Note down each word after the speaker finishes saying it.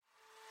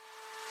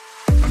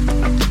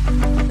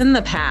In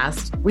the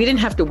past, we didn't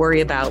have to worry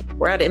about,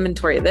 we're out of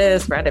inventory of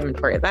this, we're out of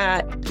inventory of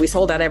that. We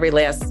sold out every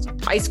last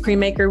ice cream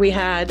maker we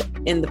had.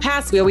 In the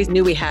past, we always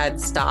knew we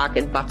had stock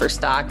and buffer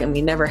stock, and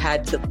we never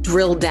had to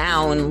drill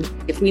down.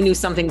 If we knew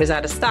something was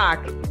out of stock,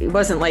 it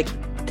wasn't like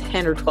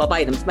 10 or 12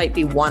 items, it might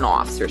be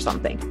one-offs or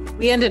something.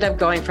 We ended up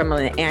going from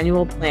an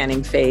annual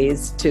planning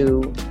phase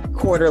to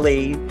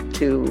quarterly,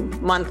 to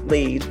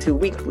monthly, to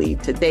weekly,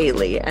 to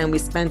daily. And we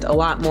spent a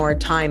lot more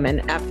time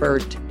and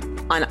effort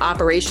on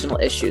operational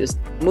issues,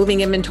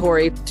 moving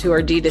inventory to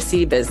our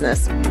D2C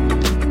business.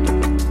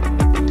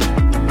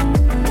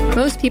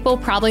 Most people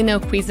probably know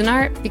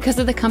Cuisinart because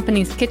of the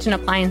company's kitchen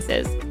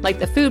appliances, like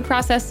the food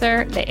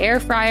processor, the air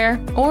fryer,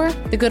 or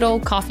the good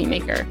old coffee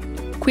maker.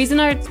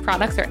 Cuisinart's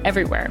products are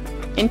everywhere,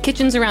 in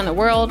kitchens around the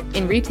world,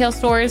 in retail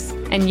stores,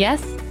 and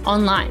yes,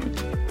 online.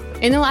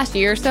 In the last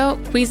year or so,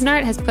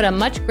 Cuisinart has put a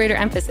much greater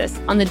emphasis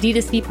on the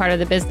D2C part of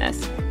the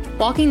business,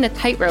 walking the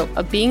tightrope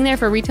of being there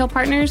for retail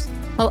partners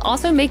while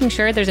also making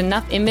sure there's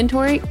enough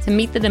inventory to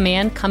meet the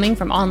demand coming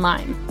from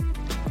online.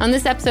 On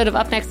this episode of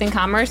Up Next in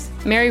Commerce,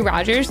 Mary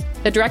Rogers,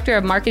 the Director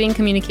of Marketing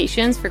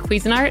Communications for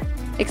Cuisinart,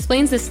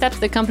 explains the steps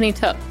the company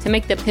took to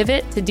make the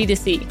pivot to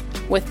D2C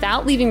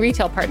without leaving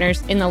retail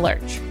partners in the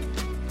lurch.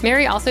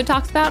 Mary also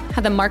talks about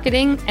how the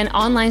marketing and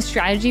online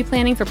strategy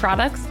planning for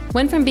products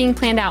went from being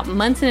planned out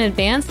months in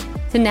advance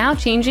to now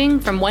changing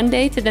from one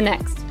day to the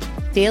next.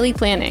 Daily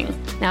planning.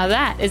 Now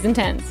that is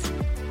intense.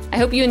 I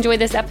hope you enjoyed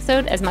this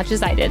episode as much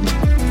as I did.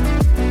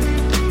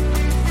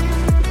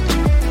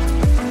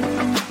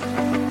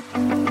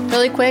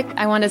 Really quick,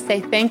 I want to say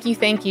thank you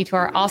to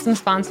our awesome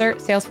sponsor,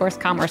 Salesforce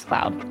Commerce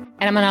Cloud.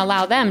 And I'm going to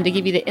allow them to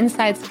give you the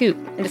inside scoop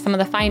into some of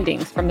the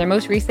findings from their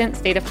most recent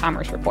State of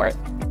Commerce report.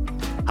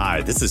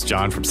 Hi, this is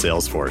John from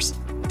Salesforce.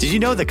 Did you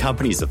know that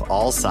companies of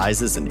all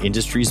sizes and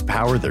industries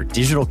power their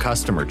digital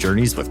customer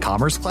journeys with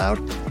Commerce Cloud?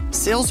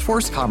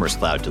 Salesforce Commerce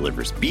Cloud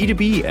delivers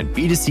B2B and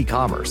B2C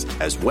commerce,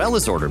 as well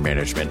as order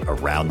management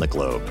around the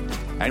globe.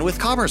 And with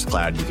Commerce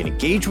Cloud, you can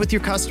engage with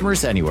your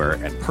customers anywhere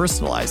and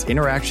personalize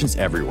interactions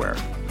everywhere.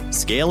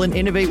 Scale and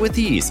innovate with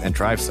ease and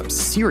drive some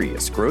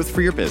serious growth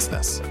for your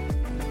business.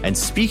 And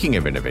speaking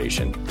of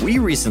innovation, we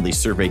recently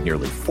surveyed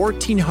nearly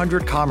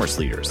 1,400 commerce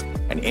leaders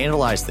and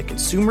analyzed the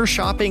consumer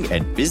shopping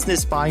and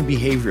business buying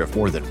behavior of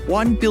more than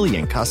 1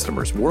 billion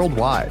customers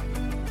worldwide.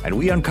 And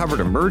we uncovered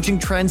emerging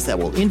trends that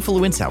will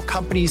influence how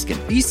companies can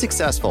be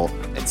successful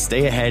and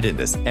stay ahead in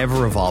this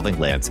ever-evolving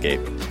landscape.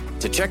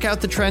 To check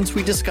out the trends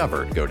we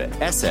discovered, go to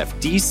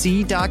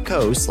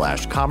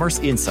sfdc.co/commerce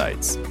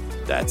insights.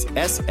 That's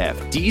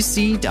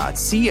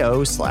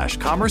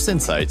sfdc.co/commerce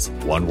insights,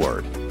 one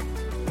word.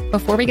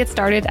 Before we get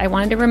started, I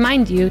wanted to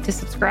remind you to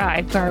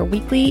subscribe to our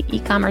weekly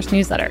e-commerce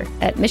newsletter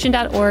at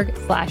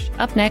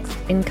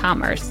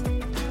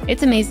mission.org/upnextincommerce.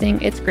 It's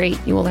amazing. It's great.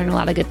 You will learn a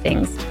lot of good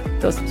things.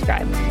 Go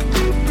subscribe.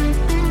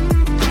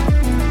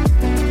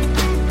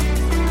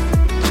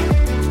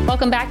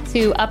 Welcome back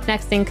to Up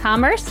Next in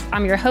Commerce.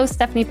 I'm your host,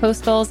 Stephanie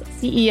Postles,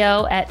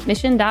 CEO at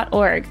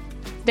mission.org.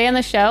 Today on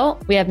the show,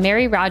 we have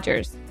Mary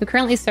Rogers, who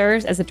currently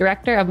serves as the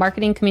Director of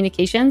Marketing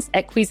Communications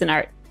at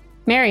Cuisinart.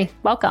 Mary,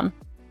 welcome.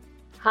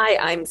 Hi,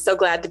 I'm so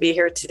glad to be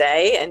here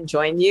today and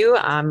join you.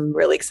 I'm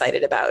really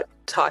excited about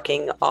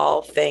talking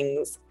all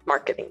things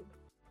marketing.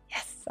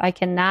 Yes, I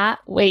cannot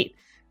wait.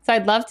 So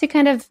I'd love to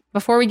kind of,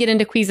 before we get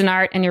into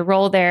Cuisinart and your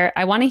role there,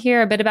 I want to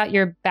hear a bit about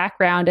your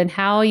background and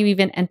how you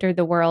even entered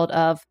the world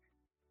of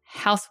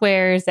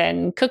housewares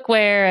and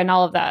cookware and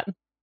all of that.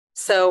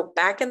 So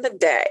back in the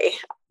day,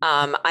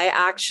 I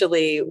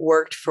actually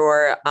worked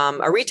for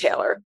a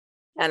retailer,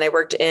 and I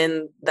worked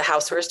in the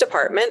housewares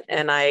department,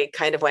 and I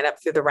kind of went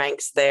up through the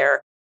ranks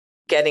there,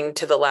 getting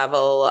to the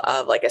level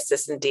of like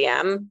assistant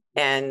DM.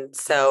 And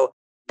so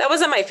that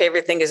wasn't my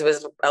favorite thing, because it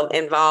was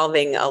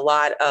involving a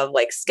lot of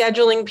like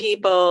scheduling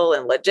people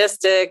and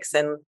logistics.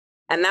 And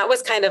that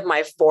was kind of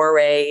my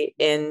foray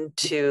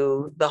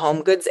into the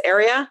home goods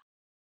area.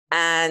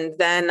 And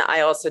then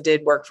I also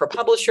did work for a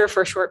publisher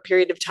for a short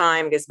period of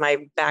time, because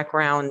my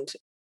background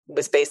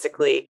was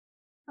basically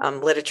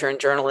literature and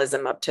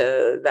journalism up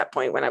to that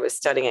point when I was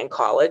studying in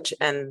college.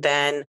 And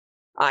then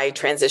I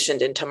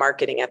transitioned into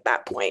marketing at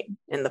that point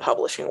in the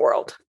publishing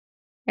world.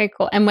 Very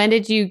cool. And when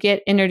did you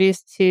get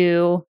introduced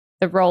to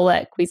the role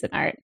at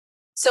Cuisinart?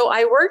 So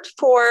I worked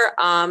for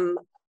a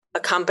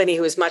company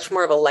who was much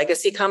more of a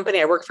legacy company.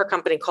 I worked for a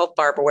company called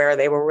Farberware.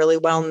 They were really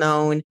well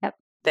known. Yep.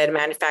 They had a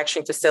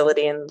manufacturing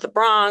facility in the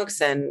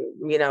Bronx, and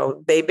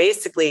they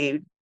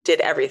basically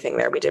did everything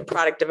there. We did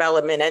product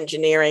development,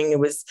 engineering. It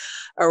was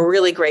a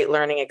really great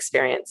learning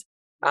experience.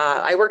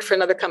 I worked for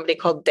another company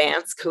called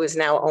Dansk, who is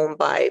now owned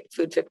by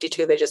Food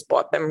 52. They just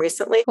bought them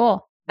recently.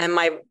 Cool. And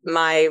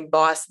my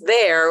boss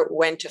there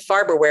went to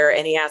Farberware,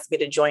 and he asked me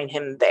to join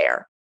him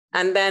there.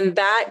 And then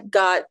that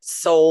got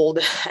sold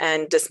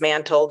and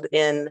dismantled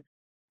in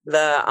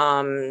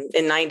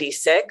in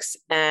 96.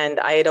 And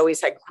I had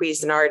always had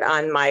Cuisinart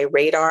on my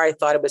radar. I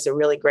thought it was a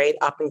really great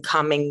up and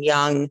coming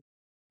young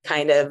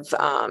kind of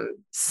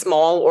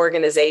small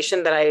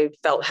organization that I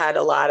felt had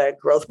a lot of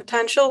growth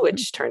potential,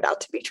 which turned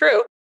out to be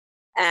true.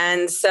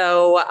 And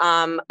so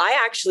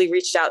I actually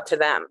reached out to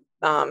them.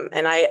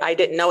 And I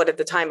didn't know it at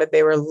the time, but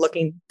they were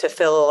looking to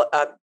fill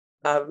a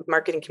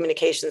marketing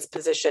communications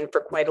position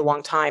for quite a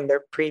long time.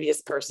 Their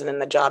previous person in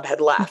the job had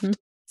left. Mm-hmm.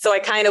 So I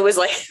kind of was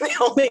like the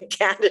only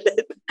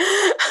candidate,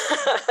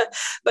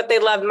 but they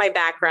loved my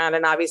background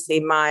and obviously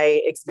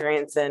my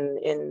experience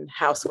in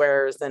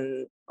housewares,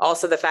 and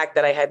also the fact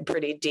that I had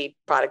pretty deep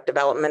product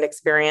development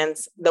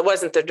experience. That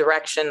wasn't the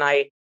direction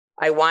I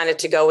wanted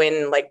to go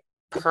in like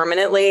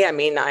permanently. I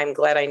mean, I'm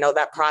glad I know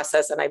that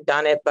process and I've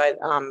done it, but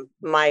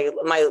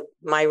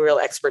my real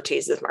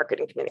expertise is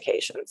marketing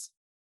communications.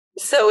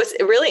 So it's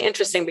really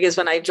interesting because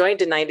when I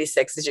joined in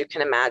 96, as you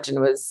can imagine,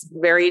 it was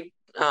very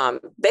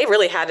they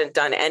really hadn't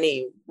done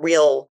any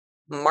real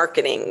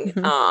marketing,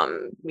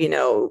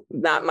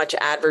 not much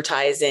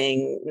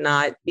advertising,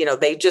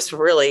 they just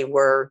really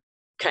were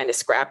kind of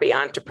scrappy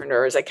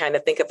entrepreneurs. I kind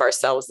of think of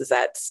ourselves as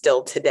that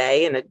still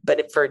today,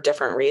 but for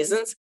different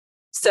reasons.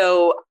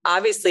 So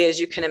obviously, as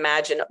you can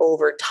imagine,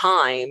 over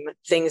time,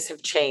 things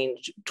have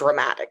changed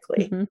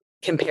dramatically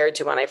compared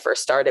to when I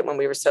first started, when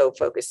we were so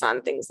focused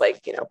on things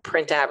like,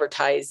 print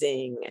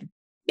advertising and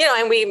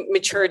we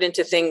matured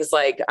into things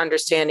like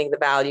understanding the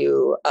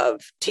value of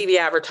TV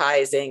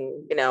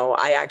advertising.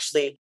 I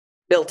actually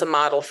built a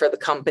model for the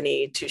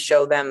company to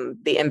show them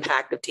the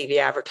impact of TV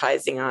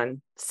advertising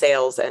on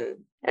sales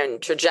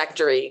and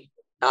trajectory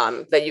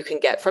that you can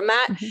get from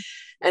that. Mm-hmm.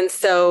 And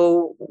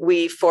so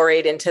we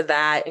forayed into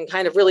that and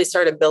kind of really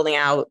started building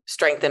out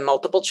strength in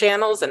multiple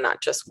channels and not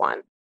just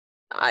one.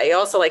 I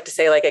also like to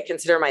say, I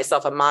consider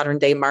myself a modern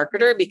day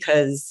marketer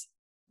because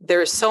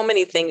there's so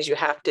many things you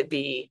have to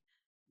be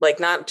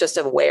not just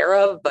aware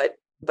of, but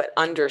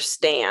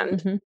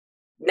understand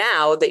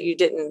now that you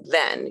didn't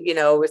then.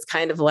 It was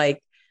kind of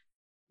like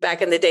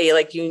back in the day,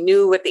 you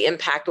knew what the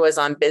impact was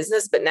on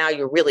business, but now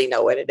you really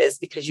know what it is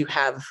because you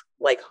have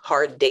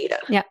hard data.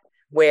 Yeah.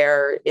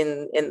 Where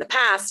in the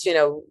past,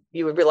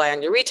 you would rely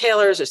on your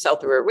retailers or sell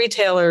through your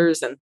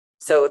retailers. And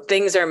so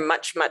things are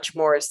much, much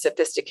more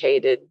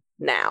sophisticated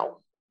now.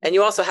 And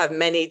you also have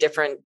many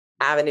different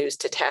avenues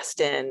to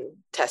test and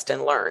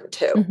learn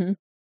too. Mm-hmm.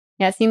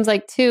 Yeah, it seems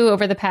like too,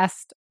 over the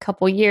past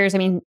couple years, I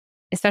mean,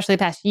 especially the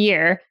past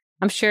year,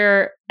 I'm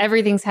sure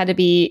everything's had to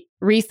be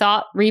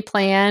rethought,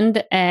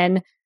 replanned,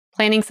 and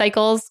planning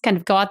cycles kind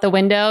of go out the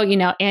window.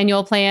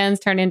 Annual plans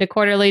turn into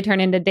quarterly, turn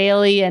into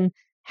daily. And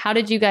how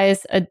did you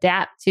guys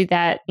adapt to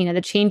that,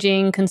 the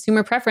changing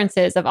consumer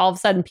preferences of all of a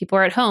sudden people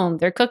are at home,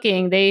 they're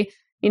cooking, they,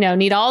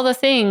 need all the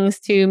things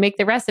to make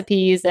the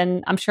recipes.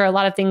 And I'm sure a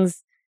lot of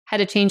things had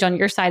to change on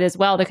your side as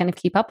well to kind of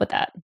keep up with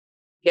that.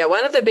 Yeah,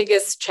 one of the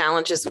biggest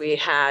challenges we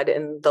had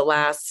in the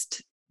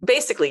last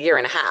basically year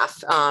and a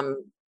half,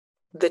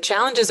 the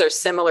challenges are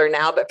similar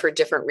now, but for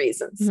different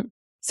reasons. Mm-hmm.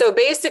 So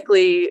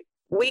basically,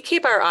 we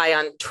keep our eye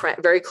on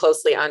very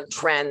closely on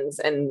trends.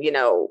 And,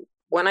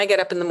 when I get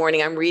up in the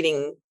morning, I'm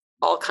reading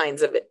all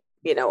kinds of,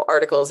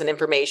 articles and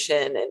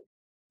information, and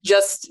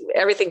just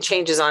everything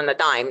changes on a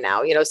dime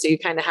now, so you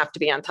kind of have to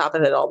be on top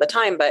of it all the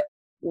time. But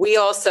we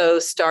also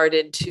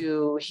started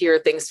to hear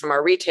things from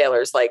our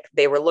retailers, like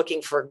they were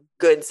looking for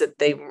goods that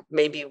they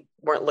maybe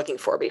weren't looking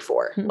for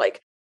before,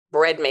 like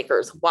bread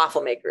makers,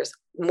 waffle makers,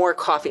 more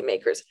coffee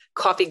makers,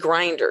 coffee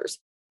grinders,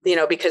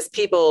 because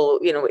people,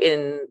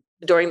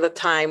 during the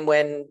time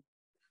when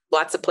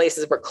lots of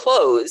places were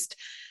closed,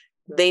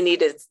 they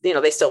needed,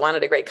 they still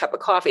wanted a great cup of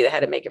coffee. They had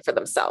to make it for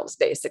themselves,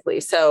 basically.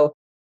 So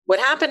what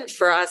happened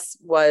for us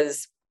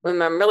was, I'm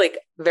really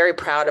very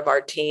proud of our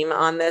team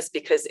on this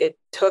because it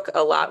took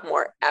a lot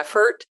more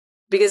effort.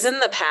 Because in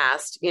the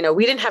past,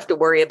 we didn't have to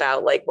worry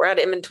about we're out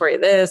of inventory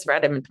of this, we're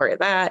out of inventory of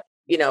that.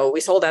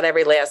 We sold out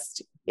every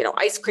last,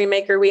 ice cream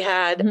maker we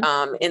had.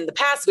 Mm-hmm. In the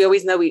past, we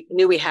always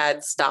knew we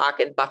had stock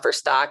and buffer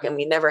stock, and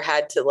we never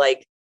had to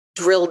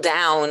drill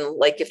down.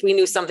 If we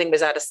knew something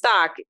was out of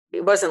stock,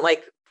 it wasn't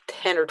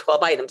 10 or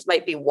 12 items,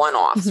 might be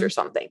one-offs or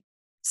something.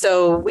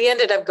 So we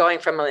ended up going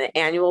from an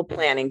annual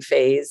planning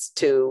phase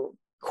to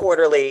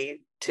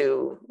quarterly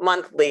to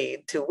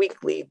monthly to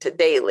weekly to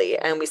daily.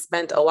 And we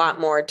spent a lot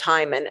more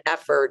time and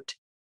effort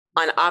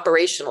on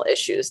operational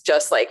issues,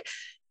 just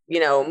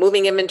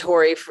moving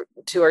inventory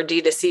to our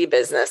D2C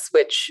business,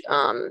 which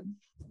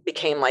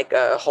became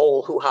a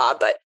whole hoo-ha.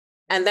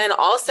 And then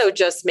also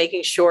just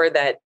making sure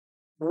that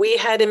we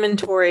had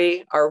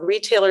inventory, our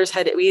retailers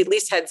we at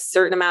least had a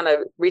certain amount of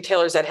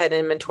retailers that had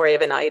inventory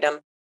of an item.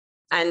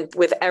 And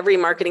with every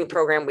marketing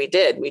program we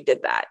did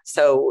that.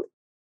 So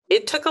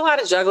it took a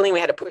lot of juggling. We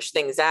had to push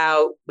things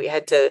out. We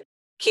had to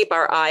keep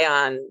our eye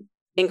on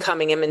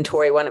incoming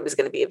inventory, when it was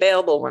going to be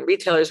available, when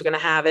retailers were going to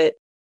have it.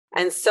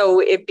 And so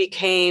it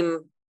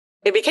became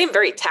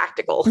very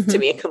tactical, to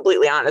be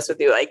completely honest with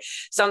you,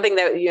 something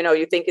that,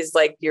 you think is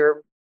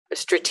you're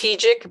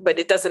strategic, but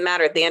it doesn't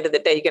matter. At the end of the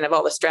day, you can have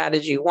all the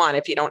strategy you want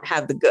if you don't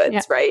have the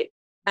goods, right?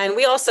 And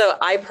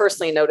I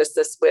personally noticed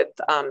this with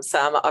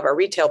some of our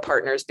retail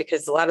partners,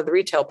 because a lot of the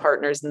retail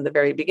partners in the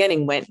very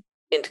beginning went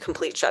into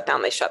complete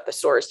shutdown. They shut the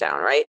stores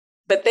down, right?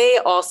 But they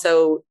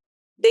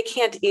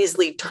can't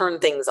easily turn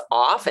things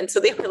off. And so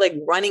they were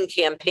running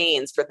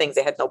campaigns for things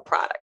they had no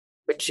product,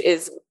 which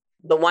is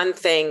the one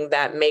thing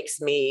that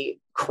makes me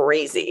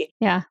crazy.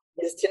 Yeah.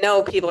 Is to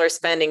know people are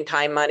spending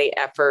time, money,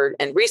 effort,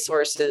 and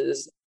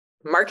resources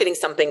marketing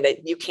something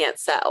that you can't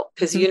sell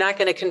because you're not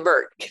going to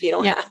convert if you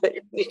don't have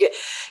it. You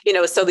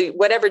get, so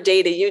whatever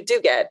data you do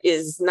get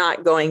is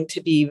not going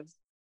to be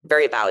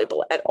very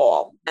valuable at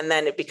all. And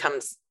then it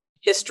becomes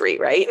history,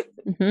 right?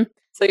 Mm-hmm.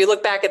 So you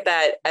look back at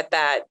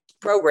that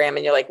program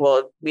and you're like,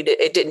 well,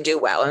 it didn't do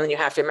well. And then you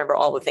have to remember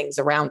all the things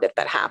around it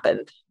that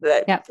happened,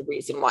 that's the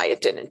reason why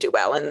it didn't do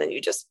well. And then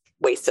you just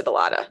wasted a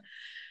lot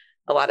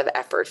of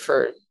effort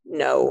for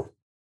no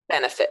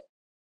benefit.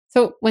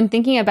 So when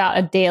thinking about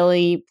a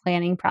daily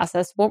planning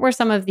process, what were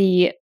some of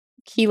the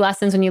key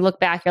lessons when you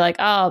look back? You're like,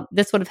 oh,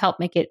 this would have helped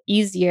make it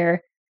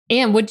easier.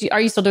 And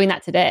are you still doing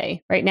that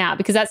today, right now?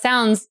 Because that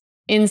sounds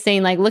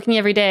insane, like looking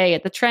every day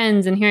at the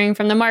trends and hearing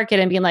from the market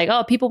and being like,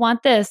 oh, people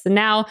want this. And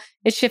now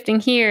it's shifting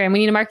here and we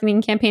need a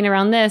marketing campaign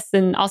around this.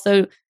 And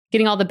also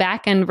getting all the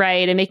back end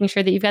right and making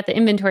sure that you've got the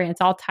inventory and it's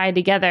all tied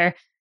together.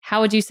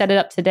 How would you set it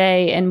up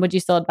today? And would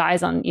you still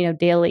advise on,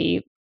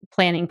 daily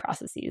planning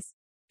processes?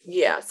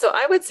 Yeah. So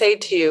I would say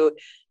to you,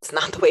 it's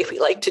not the way we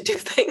like to do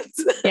things.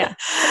 Yeah.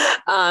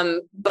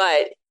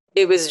 But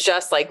it was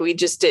just like, we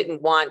just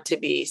didn't want to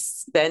be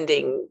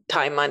spending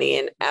time, money,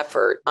 and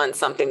effort on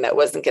something that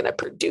wasn't going to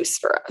produce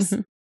for us.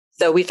 Mm-hmm.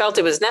 So we felt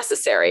it was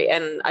necessary.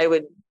 And I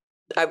would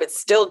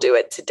still do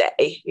it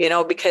today,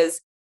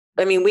 because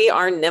we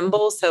are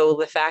nimble. So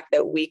the fact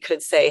that we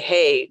could say,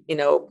 hey,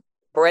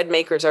 bread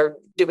makers are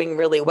doing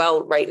really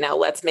well right now.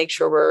 Let's make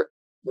sure we're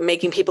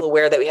making people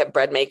aware that we have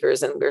bread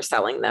makers and we're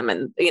selling them.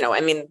 And,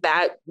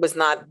 that was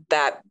not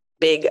that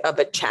big of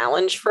a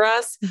challenge for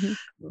us. Mm-hmm.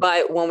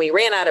 But when we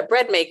ran out of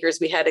bread makers,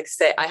 I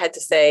had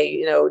to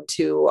say,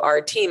 to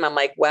our team, I'm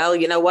like, well,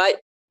 you know what?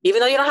 Even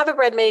though you don't have a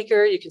bread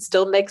maker, you can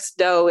still mix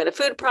dough in a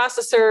food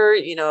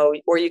processor,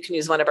 or you can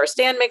use one of our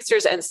stand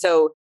mixers. And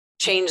so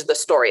change the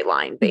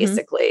storyline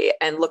basically,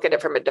 and look at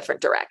it from a different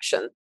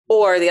direction.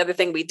 Or the other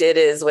thing we did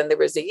is when there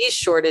was a yeast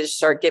shortage,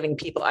 start giving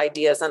people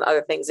ideas on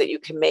other things that you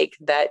can make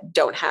that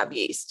don't have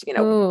yeast,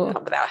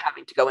 without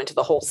having to go into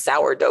the whole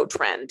sourdough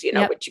trend,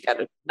 which you got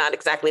to not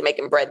exactly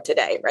making bread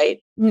today,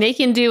 right?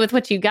 Making do with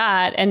what you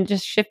got and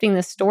just shifting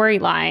the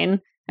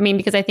storyline.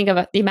 Because I think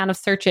of the amount of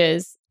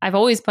searches I've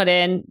always put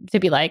in to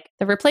be like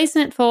the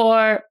replacement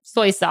for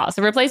soy sauce,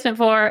 the replacement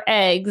for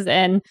eggs,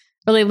 and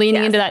really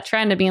leaning into that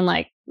trend of being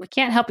like, we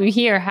can't help you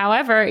here.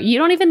 However, you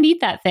don't even need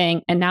that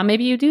thing. And now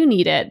maybe you do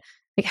need it.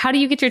 Like, how do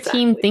you get your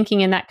team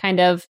thinking in that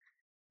kind of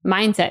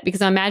mindset? Because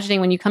I'm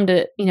imagining when you come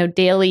to,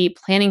 daily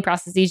planning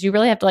processes, you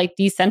really have to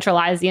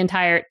decentralize the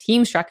entire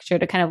team structure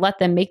to kind of let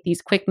them make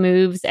these quick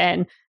moves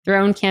and their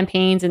own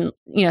campaigns and,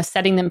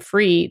 setting them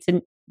free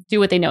to do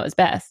what they know is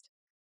best.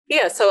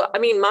 Yeah. So,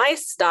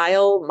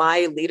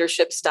 my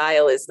leadership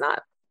style is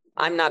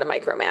I'm not a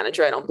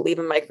micromanager. I don't believe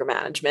in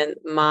micromanagement.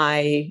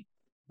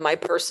 My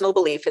personal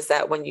belief is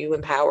that when you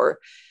empower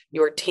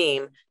your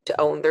team to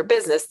own their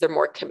business, they're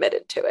more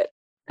committed to it.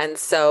 And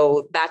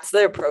so that's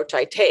the approach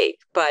I take.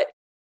 But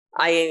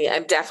I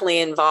am definitely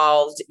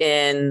involved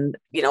in,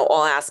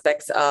 all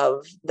aspects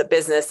of the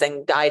business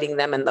and guiding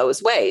them in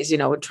those ways,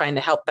 trying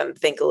to help them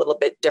think a little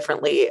bit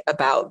differently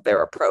about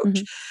their approach.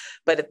 Mm-hmm.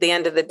 But at the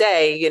end of the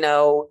day,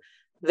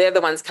 they're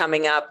the ones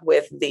coming up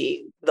with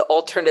the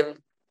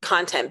alternative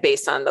content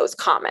based on those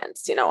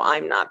comments.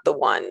 I'm not the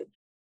one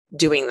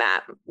doing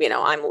that.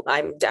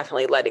 I'm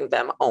definitely letting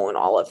them own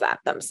all of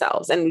that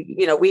themselves. And,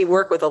 we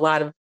work with a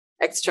lot of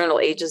external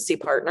agency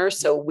partners.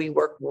 So we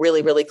work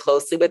really, really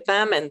closely with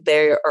them, and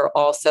they are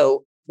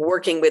also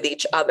working with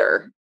each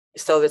other.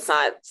 So it's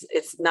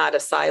not a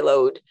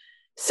siloed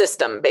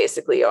system.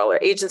 Basically, all our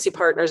agency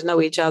partners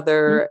know each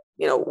other.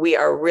 Mm-hmm. We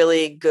are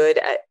really good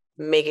at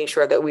making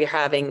sure that we're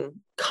having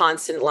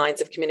constant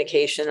lines of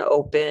communication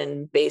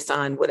open based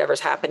on whatever's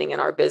happening in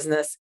our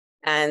business.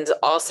 And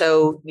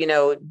also,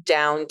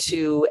 down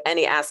to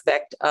any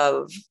aspect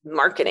of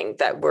marketing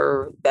that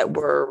we're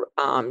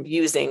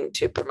using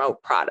to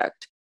promote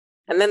product.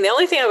 And then the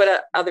only thing I would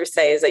other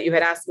say is that you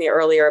had asked me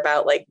earlier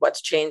about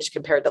what's changed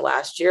compared to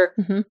last year.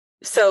 Mm-hmm.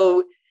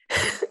 So,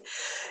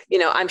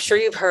 I'm sure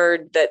you've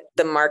heard that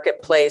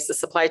the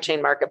supply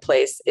chain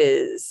marketplace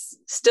is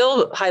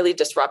still highly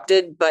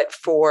disrupted, but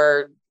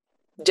for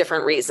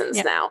different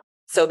reasons now.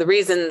 So the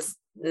reasons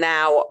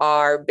now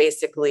are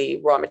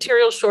basically raw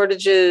material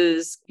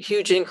shortages,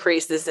 huge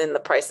increases in the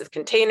price of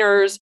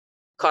containers,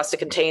 cost of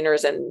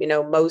containers. And,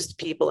 most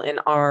people in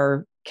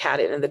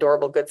in the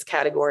durable goods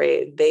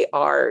category, they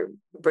are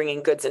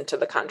bringing goods into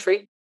the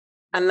country.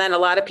 And then a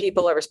lot of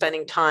people are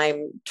spending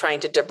time trying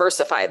to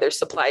diversify their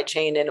supply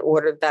chain in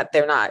order that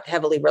they're not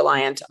heavily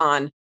reliant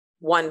on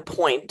one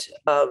point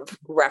of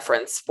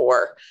reference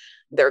for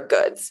their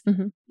goods.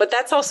 Mm-hmm. But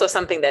that's also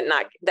something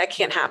that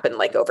can't happen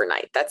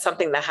overnight. That's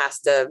something that has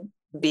to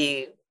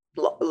be,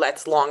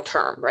 that's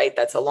long-term, right?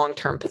 That's a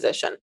long-term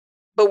position.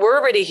 But we're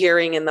already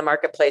hearing in the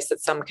marketplace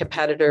that some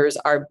competitors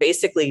are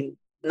basically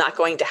not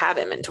going to have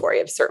inventory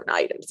of certain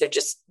items.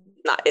 It's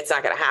not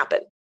going to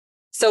happen.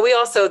 So we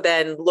also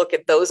then look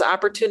at those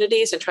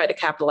opportunities and try to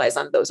capitalize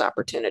on those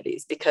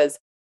opportunities, because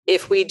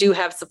if we do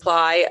have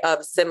supply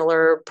of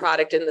similar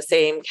product in the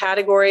same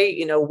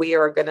category, we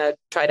are going to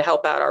try to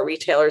help out our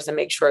retailers and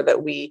make sure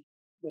that we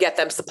get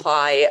them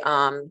supply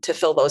to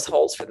fill those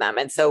holes for them.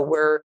 And so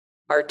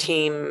our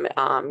team,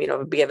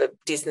 we have a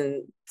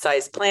decent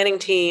sized planning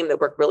team that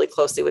work really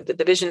closely with the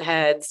division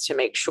heads to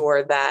make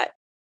sure that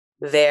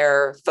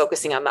they're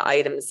focusing on the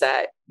items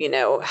that,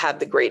 have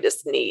the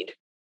greatest need.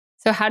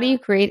 So how do you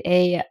create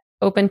a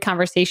open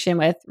conversation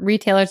with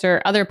retailers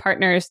or other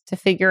partners to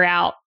figure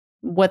out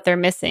what they're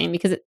missing?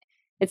 Because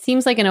it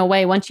seems like in a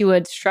way, once you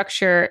would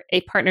structure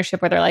a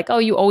partnership where they're like, oh,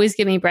 you always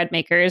give me bread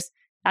makers,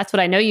 that's what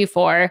I know you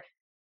for,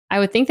 I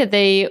would think that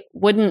they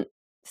wouldn't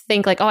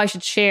think like, oh, I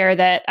should share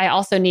that I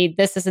also need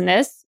this, and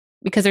this,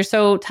 because they're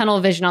so tunnel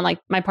vision on like,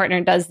 my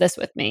partner does this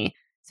with me.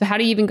 So how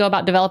do you even go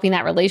about developing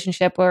that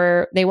relationship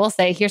where they will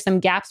say, here's some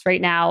gaps right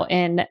now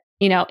in,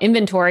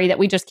 inventory that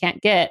we just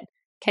can't get.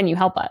 Can you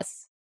help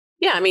us?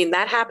 Yeah,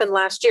 that happened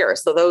last year.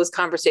 So those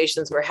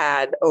conversations were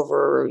had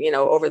over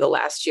the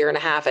last year and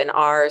a half, and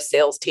our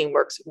sales team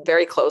works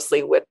very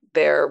closely with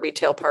their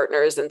retail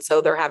partners. And so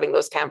they're having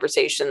those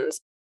conversations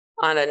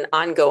on an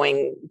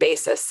ongoing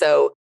basis.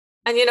 So,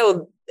 and,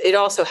 it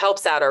also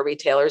helps out our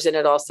retailers, and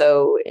it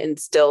also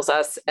instills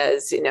us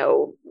as,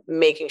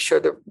 making sure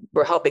that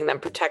we're helping them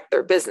protect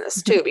their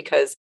business too,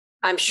 because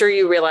I'm sure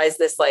you realize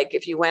this, like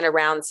if you went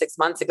around 6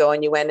 months ago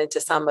and you went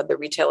into some of the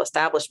retail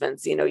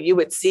establishments, you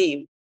would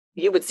see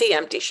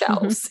empty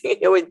shelves.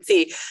 You would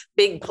see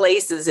big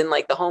places in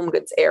like the home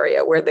goods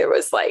area where there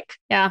was like,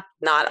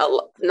 not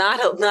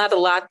a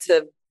lot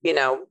to,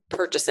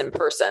 purchase in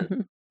person.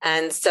 Mm-hmm.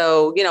 And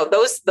so,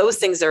 those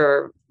things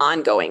are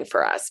ongoing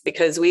for us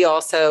because we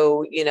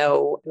also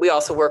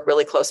work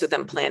really close with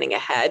them planning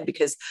ahead,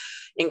 because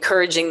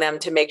encouraging them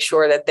to make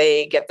sure that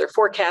they get their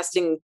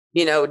forecasting,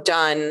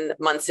 done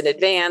months in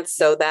advance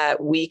so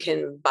that we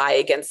can buy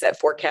against that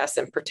forecast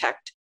and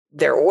protect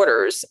their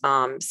orders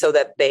so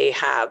that they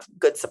have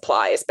good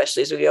supply,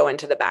 especially as we go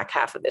into the back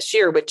half of this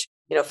year, which,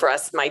 for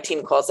us, my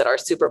team calls it our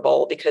Super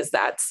Bowl, because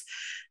that's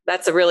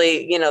a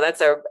really,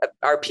 that's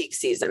our peak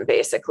season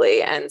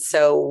basically. And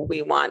so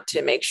we want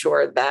to make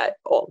sure that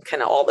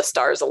all the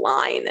stars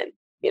align, and,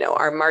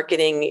 our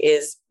marketing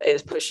is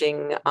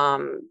pushing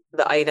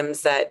the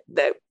items that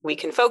we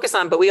can focus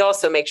on, but we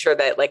also make sure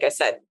that, like I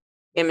said,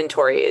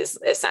 inventory is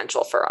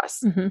essential for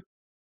us. Mm-hmm.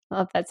 I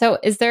love that. So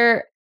is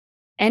there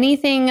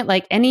anything,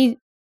 like any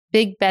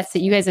big bets that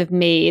you guys have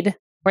made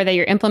or that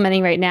you're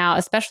implementing right now,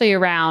 especially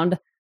around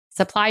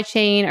supply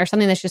chain or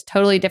something that's just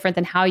totally different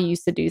than how you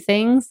used to do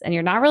things, and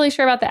you're not really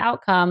sure about the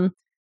outcome,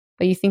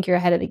 but you think you're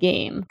ahead of the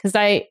game? Because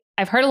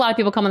I've heard a lot of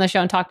people come on the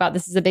show and talk about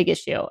this is a big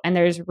issue and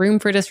there's room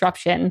for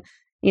disruption,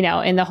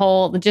 in the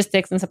whole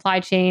logistics and supply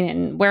chain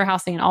and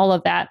warehousing and all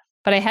of that.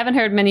 But I haven't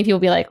heard many people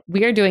be like,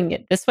 we are doing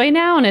it this way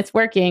now and it's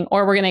working,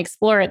 or we're going to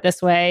explore it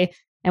this way,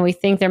 and we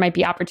think there might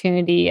be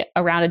opportunity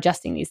around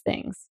adjusting these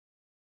things.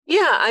 Yeah.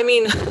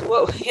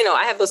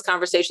 I have those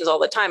conversations all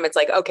the time. It's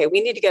like, okay,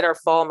 we need to get our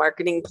fall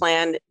marketing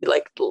plan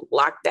like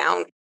locked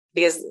down,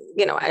 because,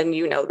 and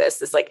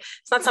this is like,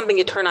 it's not something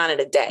you turn on in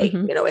a day.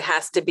 Mm-hmm. It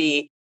has to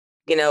be,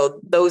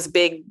 those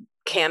big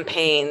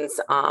campaigns,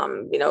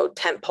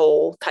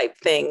 tentpole type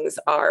things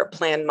are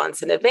planned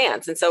months in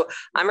advance. And so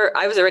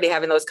I was already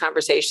having those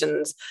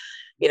conversations,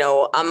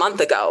 a month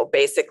ago,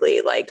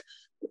 basically, like,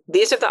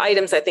 these are the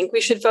items I think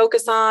we should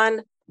focus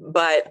on,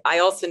 but I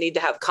also need to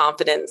have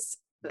confidence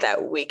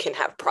that we can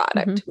have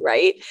product, mm-hmm.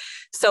 right?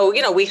 So,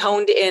 we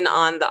honed in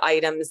on the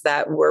items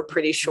that we're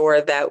pretty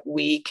sure that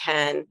we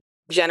can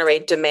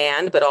generate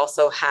demand, but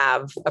also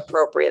have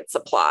appropriate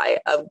supply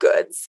of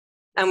goods.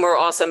 And we're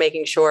also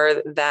making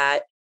sure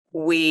that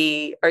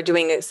we are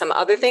doing some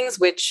other things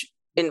which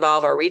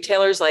involve our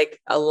retailers, like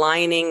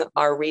aligning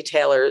our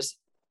retailers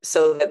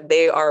so that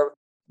they are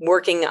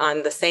working on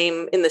in the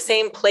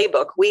same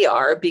playbook we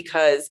are,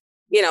 because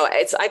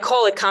I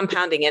call it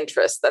compounding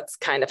interest. That's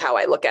kind of how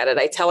I look at it.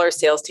 I tell our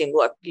sales team,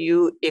 look,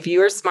 if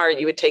you are smart,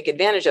 you would take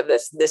advantage of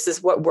this. This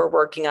is what we're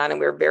working on. And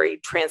we're very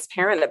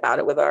transparent about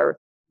it with our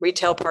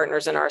retail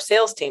partners and our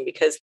sales team,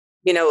 because,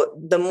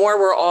 the more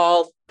we're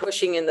all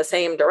pushing in the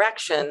same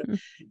direction,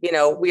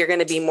 we are going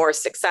to be more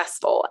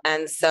successful.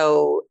 And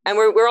so, and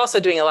we're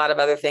also doing a lot of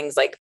other things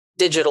like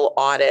digital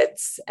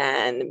audits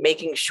and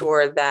making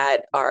sure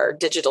that our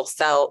digital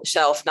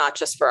shelf, not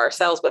just for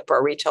ourselves, but for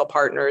our retail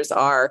partners,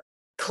 are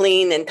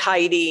clean and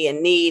tidy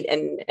and neat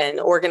and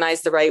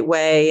organized the right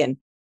way.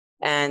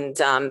 And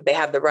they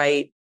have the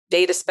right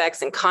data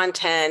specs and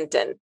content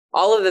and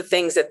all of the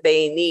things that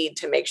they need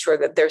to make sure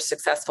that they're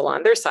successful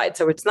on their side.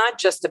 So it's not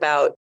just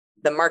about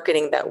the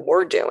marketing that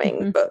we're doing,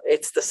 mm-hmm. but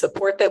it's the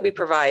support that we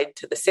provide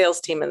to the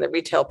sales team and the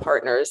retail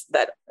partners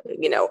that,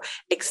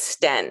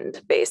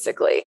 extend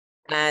basically.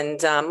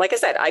 And like I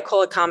said, I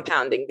call it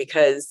compounding,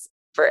 because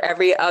for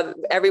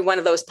every one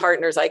of those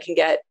partners I can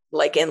get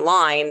like in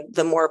line,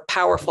 the more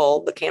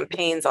powerful the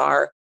campaigns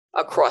are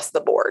across the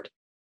board.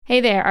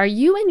 Hey there, are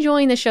you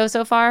enjoying the show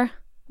so far?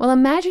 Well,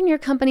 imagine your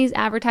company's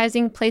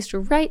advertising placed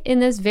right in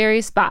this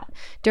very spot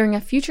during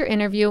a future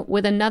interview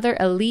with another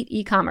elite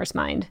e-commerce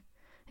mind.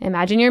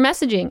 Imagine your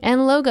messaging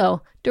and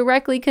logo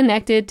directly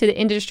connected to the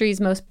industry's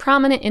most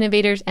prominent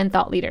innovators and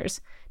thought leaders,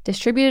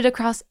 distributed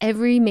across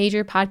every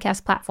major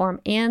podcast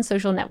platform and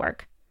social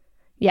network.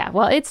 Yeah,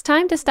 well, it's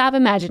time to stop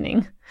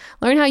imagining.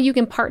 Learn how you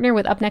can partner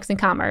with Up Next in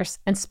Commerce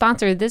and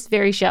sponsor this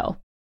very show.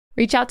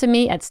 Reach out to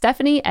me at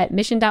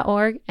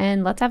Stephanie@mission.org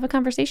and let's have a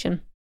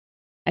conversation.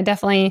 I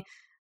definitely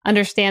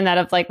understand that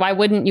of like, why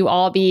wouldn't you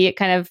all be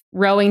kind of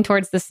rowing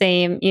towards the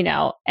same,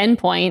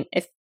 endpoint?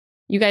 If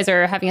you guys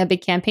are having a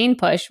big campaign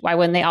push, why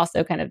wouldn't they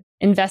also kind of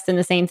invest in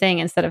the same thing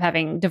instead of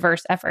having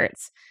diverse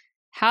efforts?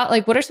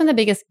 What are some of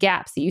the biggest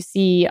gaps that you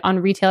see on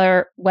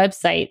retailer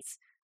websites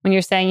when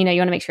you're saying, you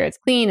want to make sure it's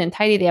clean and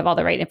tidy, they have all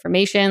the right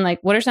information? Like,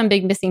 what are some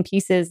big missing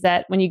pieces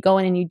that when you go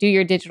in and you do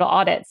your digital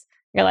audits,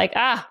 you're like,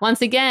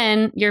 once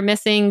again, you're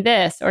missing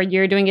this, or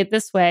you're doing it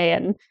this way.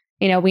 And,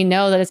 we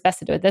know that it's best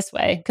to do it this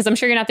way. Because I'm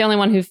sure you're not the only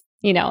one who,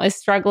 is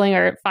struggling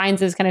or finds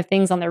those kind of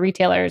things on the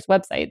retailers'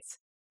 websites.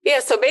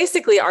 Yeah. So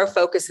basically our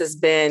focus has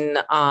been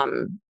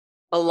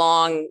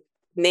along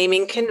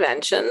naming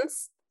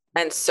conventions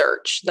and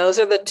search. Those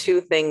are the two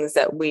things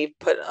that we've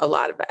put a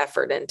lot of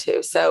effort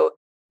into. So,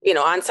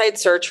 on-site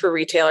search for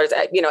retailers,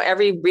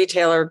 every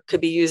retailer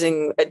could be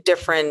using a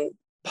different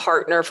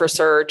partner for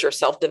search or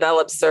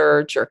self-developed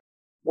search or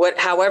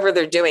however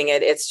they're doing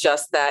it. It's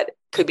just that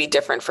could be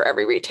different for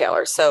every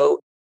retailer. So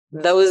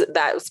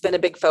that's been a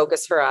big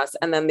focus for us.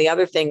 And then the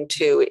other thing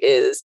too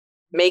is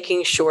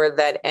making sure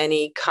that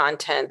any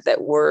content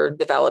that we're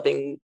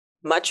developing,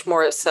 much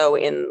more so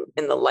in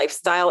the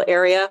lifestyle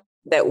area,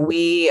 that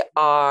we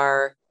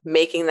are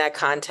making that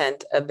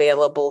content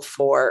available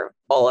for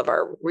all of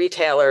our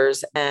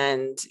retailers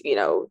and,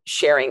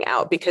 sharing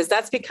out, because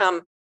that's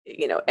become,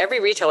 every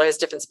retailer has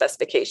different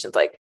specifications.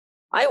 Like,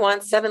 I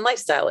want 7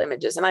 lifestyle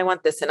images and I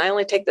want this, and I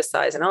only take this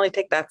size and I only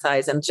take that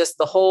size, and just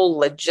the whole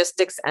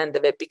logistics end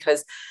of it.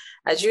 Because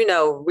as you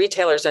know,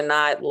 retailers are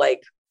not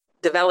like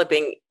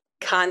developing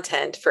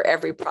content for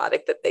every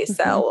product that they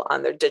sell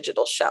on their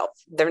digital shelf.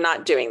 They're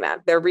not doing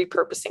that. They're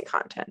repurposing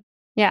content.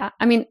 Yeah.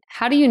 I mean,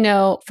 how do you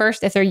know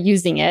first if they're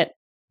using it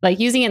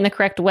in the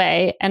correct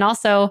way? And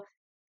also,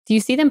 do you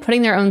see them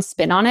putting their own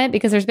spin on it?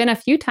 Because there's been a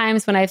few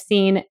times when I've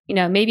seen,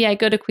 maybe I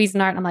go to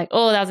Cuisinart and I'm like,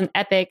 oh, that was an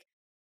epic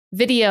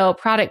video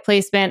product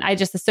placement. I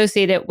just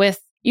associate it with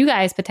you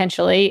guys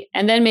potentially.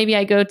 And then maybe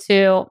I go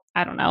to,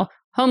 I don't know,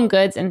 Home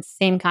Goods and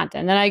same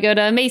content. Then I go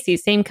to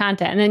Macy's, same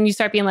content. And then you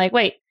start being like,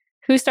 wait,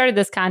 who started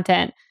this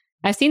content?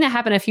 I've seen that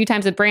happen a few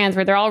times with brands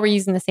where they're all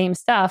reusing the same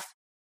stuff.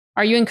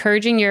 Are you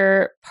encouraging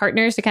your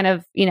partners to kind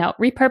of,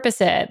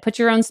 repurpose it, put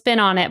your own spin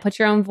on it, put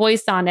your own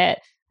voice on it,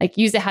 like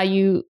use it how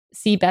you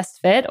see best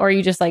fit? Or are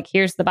you just like,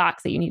 here's the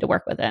box that you need to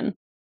work within?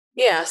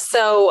 Yeah.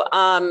 So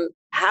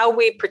how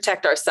we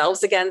protect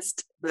ourselves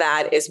against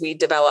that is we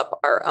develop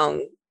our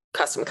own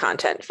custom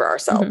content for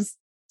ourselves.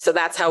 So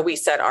that's how we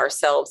set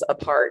ourselves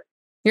apart.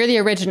 You're the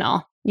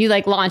original. You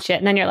like launch it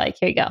and then you're like,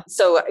 here you go.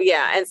 So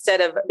yeah,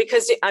 instead of,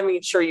 because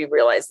sure you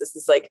realize this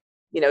is like,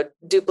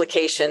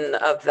 duplication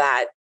of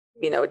that,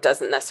 it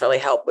doesn't necessarily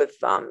help with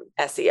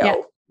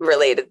SEO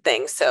related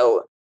things.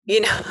 So,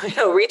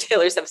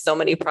 retailers have so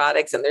many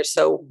products and they're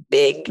so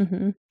big,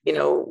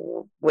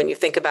 when you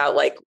think about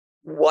like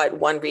what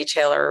one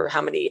retailer,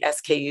 how many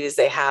SKUs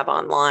they have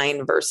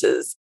online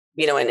versus,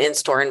 an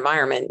in-store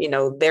environment,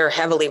 they're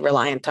heavily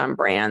reliant on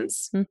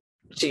brands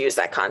to use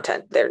that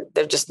content.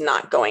 They're just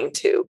not going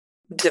to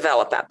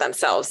develop that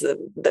themselves.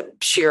 The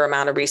sheer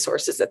amount of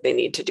resources that they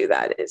need to do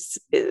that is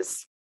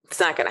it's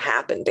not going to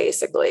happen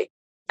basically.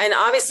 And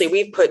obviously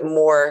we've put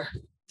more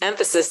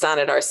emphasis on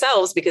it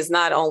ourselves, because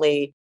not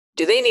only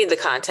do they need the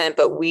content,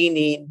 but we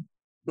need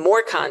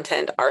more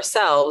content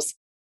ourselves,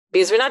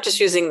 because we're not just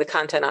using the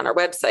content on our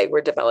website.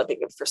 We're developing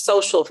it for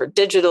social, for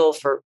digital,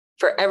 for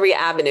every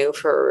avenue,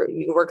 for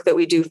work that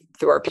we do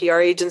through our PR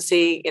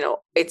agency.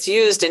 It's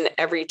used in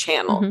every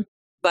channel.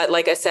 But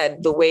like I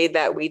said, the way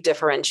that we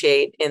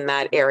differentiate in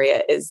that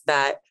area is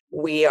that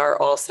we are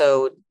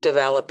also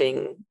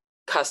developing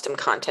custom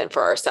content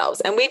for ourselves.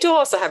 And we do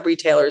also have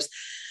retailers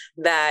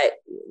that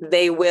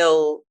they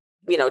will,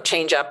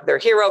 change up their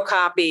hero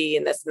copy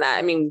and this and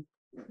that.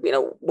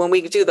 When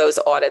we do those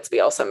audits, we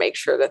also make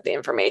sure that the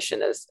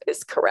information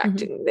is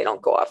correct and they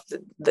don't go off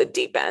the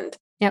deep end.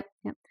 Yep.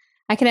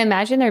 I can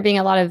imagine there being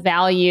a lot of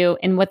value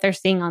in what they're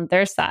seeing on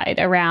their side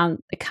around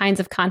the kinds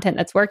of content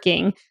that's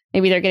working.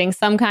 Maybe they're getting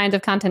some kind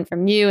of content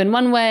from you in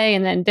one way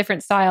and then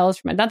different styles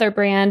from another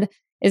brand.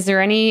 Is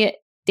there any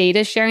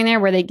data sharing there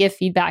where they give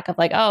feedback of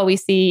like, oh, we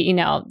see,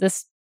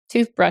 this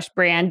toothbrush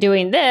brand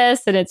doing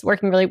this and it's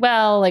working really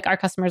well. Like our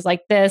customers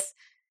like this.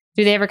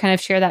 Do they ever kind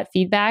of share that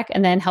feedback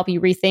and then help you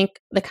rethink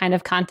the kind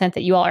of content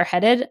that you all are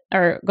headed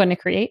or going to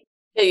create?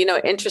 Yeah,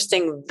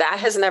 interesting. That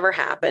has never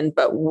happened.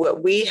 But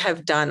what we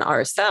have done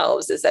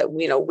ourselves is that,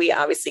 we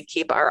obviously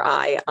keep our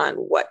eye on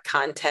what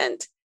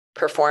content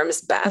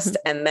performs best.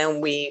 And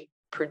then we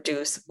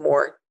produce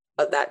more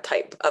of that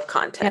type of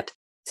content. Yep.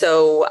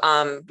 So,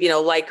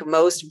 like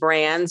most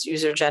brands,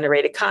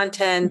 user-generated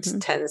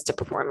content tends to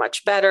perform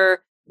much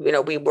better.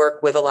 We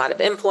work with a lot of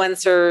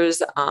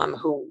influencers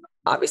who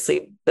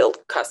obviously build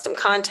custom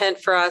content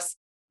for us.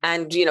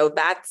 And,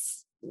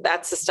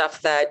 that's the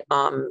stuff that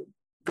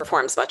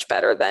performs much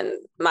better than,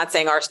 I'm not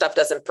saying our stuff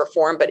doesn't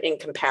perform, but in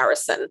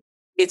comparison,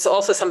 it's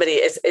also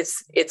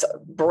it's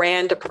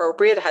brand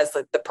appropriate, has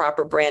the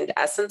proper brand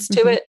essence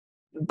to it.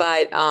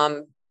 But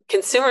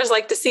consumers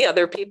like to see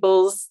other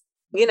people's,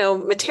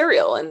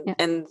 material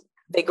and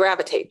they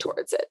gravitate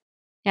towards it.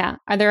 Yeah.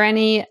 Are there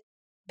any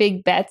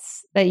big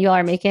bets that you all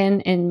are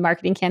making in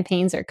marketing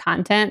campaigns or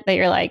content that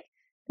you're like,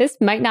 this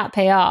might not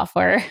pay off,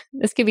 or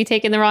this could be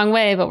taken the wrong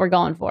way, but we're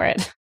going for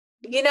it?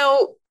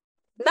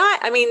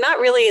 Not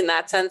really in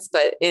that sense,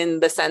 but in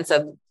the sense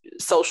of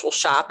social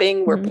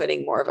shopping, we're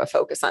putting more of a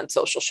focus on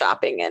social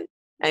shopping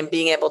and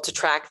being able to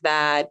track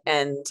that.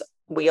 And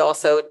we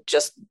also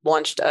just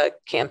launched a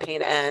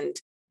campaign and,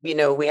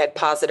 we had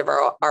positive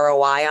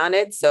ROI on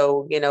it.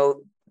 So,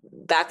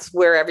 that's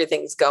where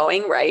everything's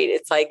going, right?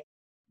 It's like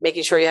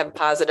making sure you have a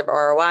positive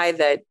ROI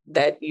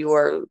that you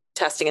are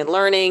testing and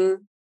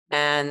learning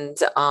and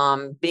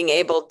being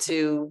able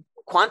to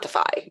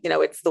quantify,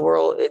 it's the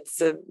world, it's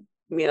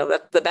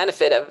that's the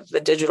benefit of the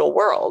digital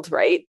world,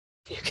 right?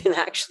 You can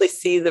actually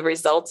see the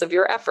results of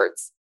your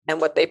efforts and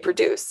what they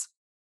produce.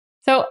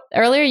 So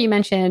earlier you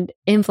mentioned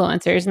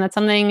influencers, and that's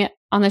something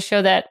on the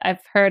show that I've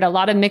heard a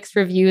lot of mixed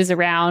reviews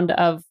around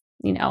of,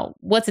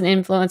 what's an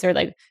influencer,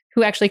 like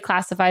who actually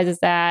classifies as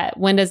that?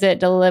 When does it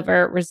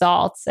deliver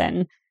results?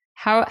 And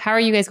how are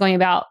you guys going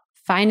about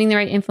finding the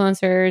right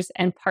influencers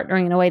and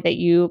partnering in a way that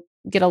you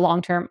get a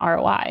long-term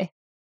ROI?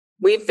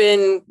 We've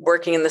been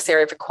working in this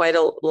area for quite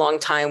a long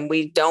time.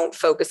 We don't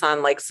focus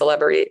on like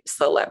celebrity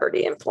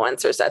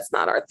influencers. That's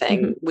not our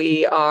thing.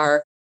 We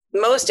are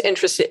most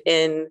interested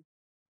in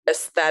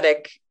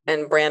aesthetic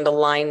and brand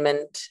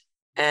alignment,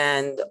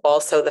 and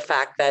also the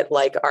fact that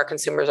like our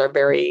consumers are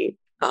very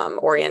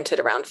oriented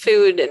around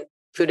food, and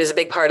food is a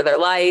big part of their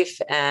life,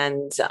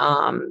 and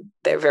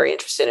they're very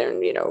interested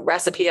in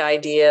recipe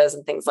ideas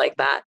and things like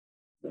that.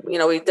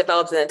 We've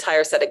developed an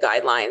entire set of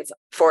guidelines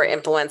for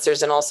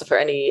influencers and also for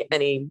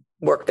any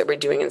work that we're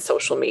doing in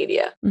social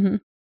media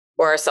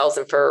for ourselves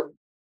and for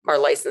our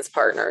licensed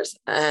partners.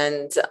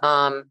 And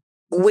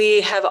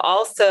we have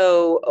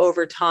also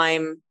over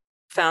time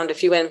found a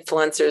few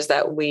influencers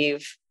that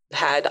we've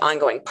had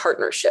ongoing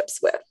partnerships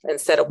with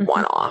instead of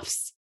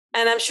one-offs.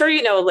 And I'm sure,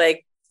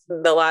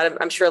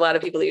 I'm sure a lot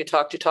of people that you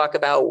talk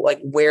about like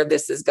where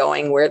this is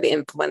going, where the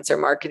influencer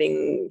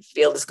marketing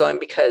field is going,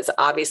 because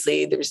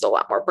obviously there's a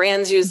lot more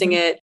brands using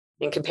it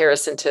in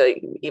comparison to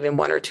even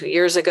 1 or 2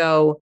 years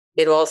ago.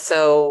 It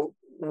also,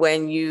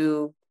 when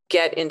you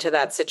get into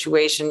that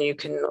situation, you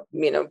can,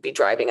 be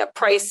driving up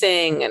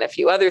pricing and a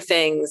few other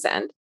things.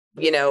 And,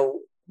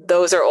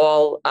 those are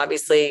all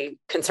obviously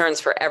concerns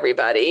for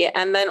everybody.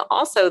 And then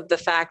also the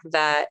fact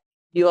that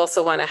you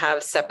also want to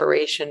have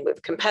separation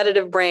with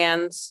competitive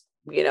brands,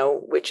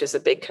 which is a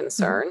big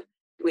concern.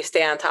 We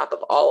stay on top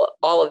of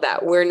all of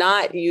that. We're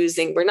not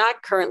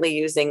currently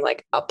using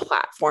like a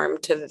platform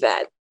to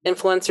vet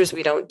influencers.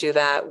 We don't do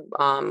that.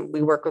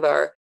 We work with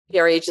our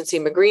PR agency,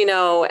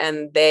 Magrino,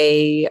 and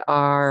they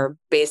are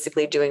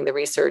basically doing the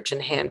research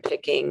and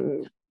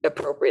handpicking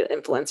appropriate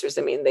influencers.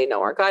 I mean, they know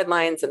our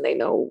guidelines and they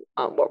know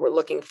what we're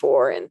looking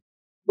for. And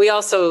we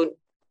also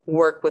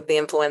work with the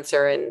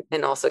influencer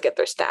and also get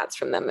their stats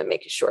from them and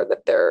making sure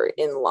that they're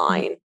in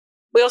line.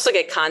 We also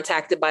get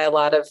contacted by a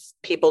lot of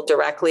people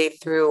directly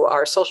through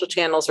our social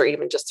channels or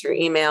even just through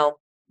email,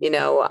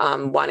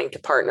 wanting to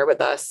partner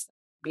with us.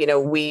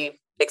 We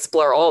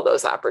explore all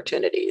those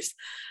opportunities.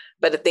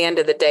 But at the end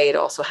of the day, it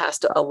also has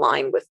to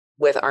align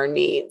with our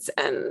needs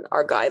and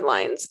our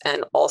guidelines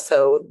and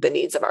also the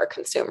needs of our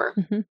consumer.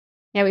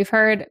 Yeah, we've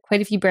heard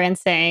quite a few brands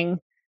saying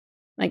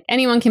like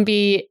anyone can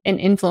be an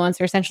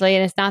influencer essentially.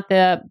 And it's not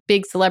the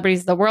big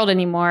celebrities of the world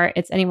anymore.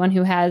 It's anyone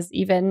who has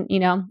even,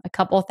 a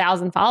couple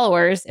thousand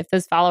followers. If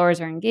those followers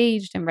are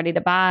engaged and ready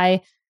to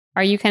buy,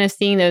 are you kind of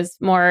seeing those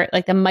more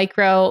like the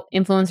micro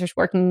influencers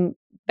working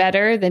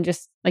better than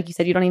just, like you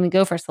said, you don't even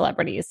go for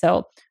celebrities.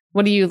 So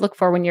what do you look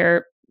for when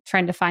you're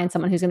trying to find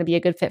someone who's going to be a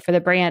good fit for the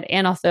brand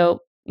and also,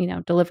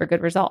 deliver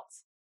good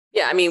results?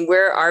 Yeah. I mean,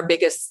 our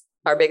biggest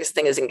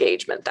thing is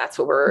engagement. That's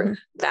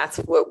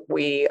what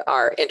we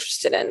are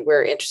interested in.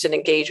 We're interested in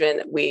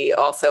engagement. We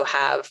also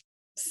have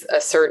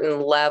a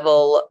certain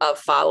level of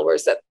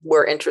followers that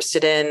we're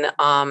interested in,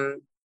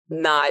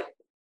 not,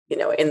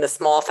 in the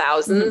small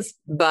thousands,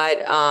 but,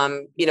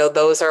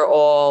 those are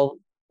all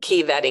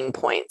key vetting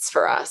points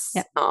for us.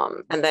 Yep.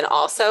 And then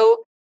also,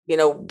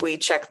 we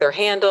check their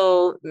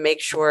handle,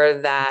 make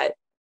sure that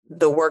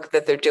the work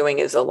that they're doing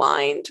is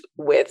aligned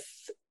with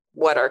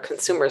what our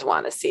consumers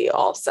want to see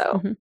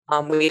also.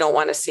 We don't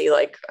want to see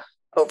like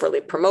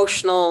overly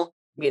promotional,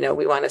 we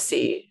want to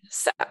see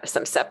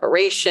some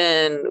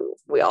separation.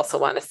 We also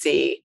want to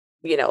see,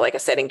 like I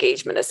said,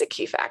 engagement is a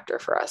key factor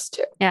for us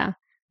too. Yeah.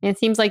 And it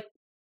seems like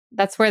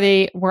that's where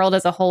the world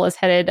as a whole is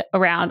headed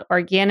around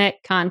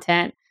organic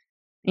content,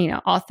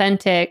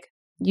 authentic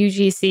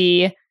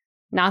UGC,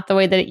 not the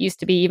way that it used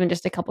to be even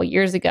just a couple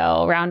years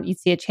ago around you'd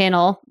see a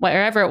channel,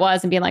 wherever it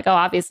was, and being like, oh,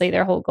 obviously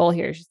their whole goal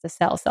here is just to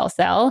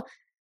sell.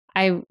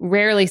 I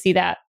rarely see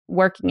that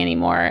working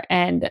anymore.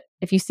 And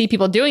if you see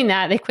people doing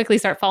that, they quickly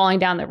start falling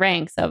down the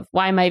ranks of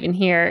why am I even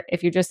here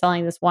if you're just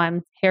selling this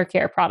one hair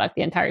care product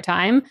the entire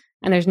time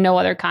and there's no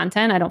other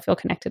content? I don't feel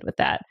connected with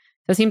that.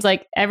 So it seems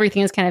like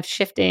everything is kind of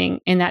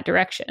shifting in that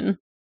direction.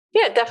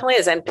 Yeah, it definitely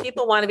is. And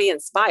people want to be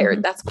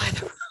inspired. That's why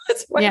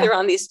they're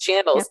on these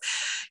channels.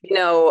 They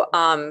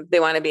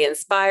want to be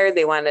inspired.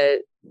 They want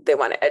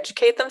to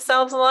educate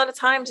themselves a lot of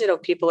times.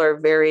 People are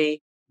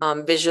very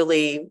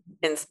visually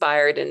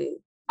inspired. And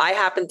I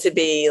happen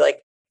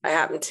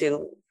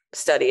to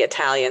study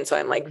Italian. So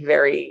I'm like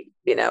very,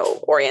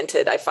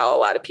 oriented. I follow a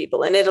lot of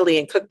people in Italy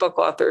and cookbook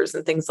authors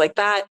and things like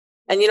that.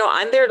 And,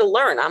 I'm there to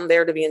learn. I'm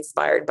there to be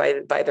inspired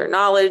by their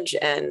knowledge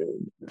and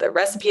the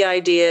recipe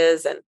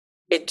ideas. And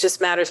it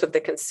just matters what the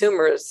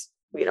consumer is,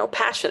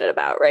 passionate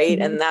about, right?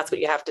 Mm-hmm. And that's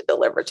what you have to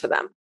deliver to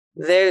them.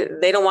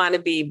 They don't want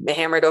to be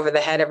hammered over the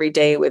head every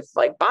day with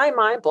like, buy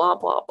my blah,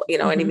 blah, blah.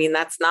 Mm-hmm. What I mean?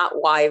 That's not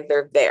why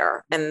they're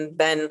there. And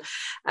then,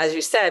 as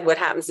you said, what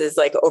happens is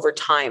like over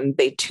time,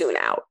 they tune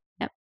out.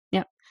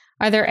 Yep.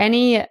 Are there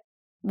any,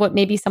 what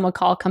maybe some would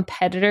call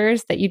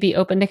competitors that you'd be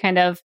open to kind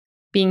of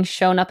being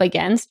shown up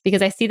against?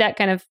 Because I see that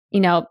kind of,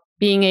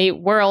 being a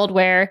world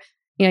where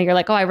you're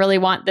like, oh, I really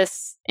want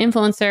this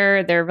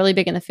influencer. They're really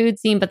big in the food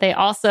scene, but they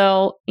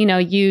also,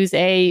 use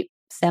a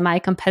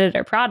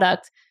semi-competitor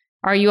product.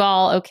 Are you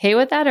all okay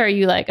with that? Or are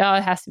you like, oh,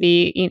 it has to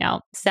be,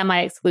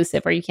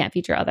 semi-exclusive where you can't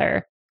feature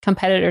other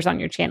competitors on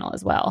your channel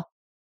as well?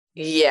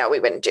 Yeah, we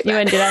wouldn't do that. You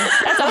wouldn't do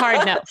that? That's a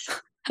hard no.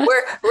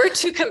 We're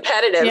too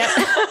competitive. Yeah.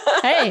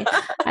 Hey,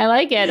 I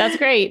like it. That's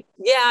great.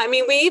 Yeah. I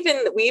mean, we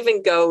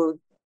even go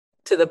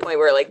to the point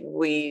where like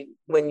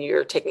when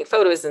you're taking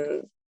photos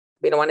and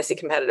we don't want to see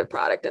competitive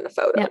product in a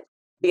photo. Yep.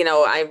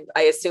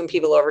 I assume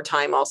people over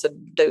time also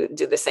do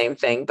the same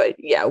thing. But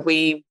yeah,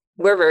 we're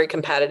very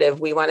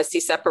competitive. We want to see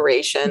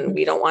separation. Mm-hmm.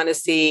 We don't want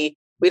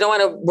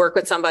to work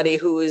with somebody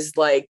who's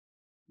like,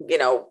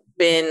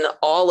 been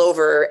all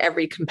over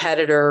every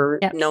competitor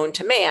known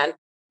to man.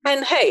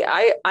 And hey,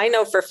 I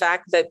know for a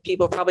fact that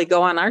people probably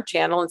go on our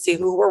channel and see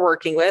who we're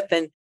working with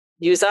and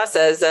use us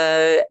as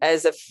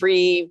a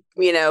free,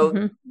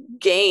 mm-hmm.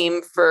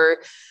 game for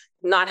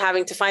not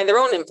having to find their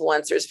own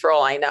influencers for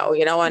all I know,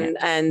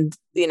 and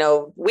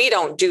we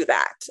don't do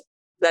that.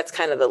 That's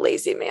kind of the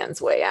lazy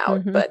man's way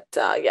out. Mm-hmm. But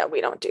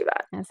we don't do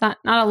that. It's not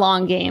a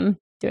long game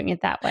doing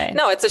it that way.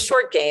 No, it's a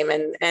short game.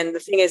 And the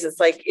thing is, it's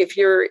like, if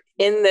you're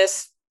in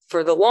this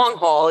for the long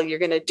haul, you're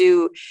going to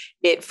do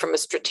it from a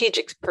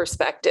strategic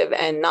perspective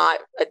and not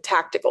a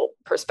tactical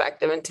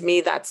perspective. And to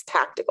me, that's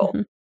tactical.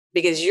 Mm-hmm.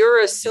 Because you're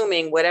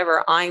assuming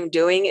whatever I'm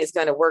doing is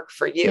going to work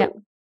for you. Yep.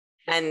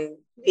 And,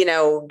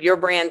 your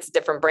brand's a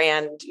different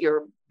brand,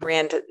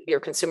 your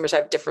consumers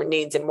have different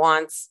needs and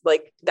wants.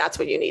 Like, that's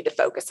what you need to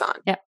focus on.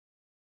 Yeah.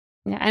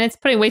 Yeah. And it's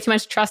putting way too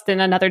much trust in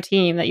another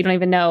team that you don't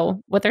even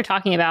know what they're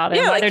talking about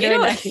and why they're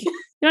doing that. You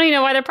don't even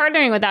know why they're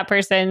partnering with that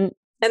person.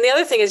 And the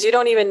other thing is you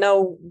don't even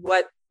know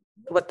what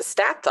the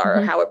stats are,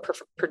 mm-hmm. or how it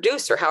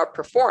produced or how it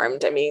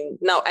performed. I mean,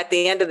 no, at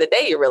the end of the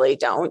day, you really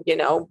don't,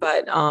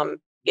 but,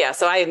 yeah.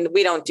 So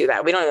we don't do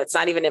that. It's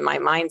not even in my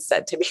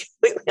mindset, to be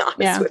completely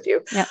honest with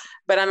you,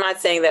 but I'm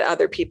not saying that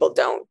other people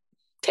don't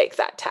take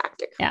that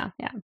tactic. Yeah.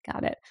 Yeah.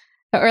 Got it.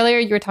 So earlier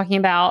you were talking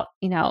about,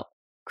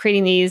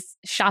 creating these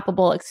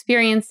shoppable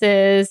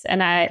experiences.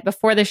 And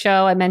before the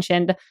show, I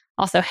mentioned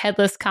also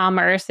headless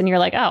commerce, and you're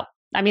like, oh,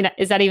 I mean,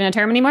 is that even a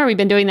term anymore? We've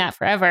been doing that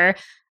forever.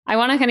 I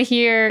want to kind of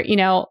hear,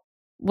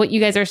 what you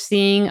guys are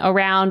seeing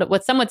around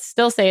what some would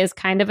still say is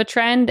kind of a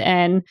trend.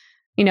 And,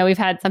 we've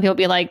had some people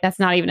be like, that's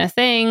not even a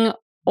thing,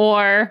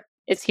 or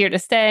it's here to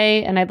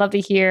stay. And I'd love to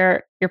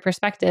hear your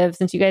perspective,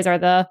 since you guys are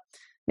the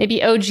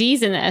maybe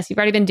OGs in this. You've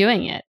already been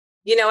doing it.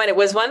 And it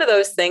was one of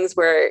those things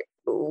where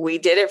we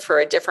did it for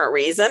a different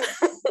reason.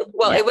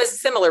 Well, It was a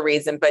similar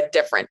reason, but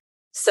different.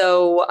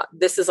 So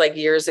this is like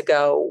years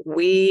ago.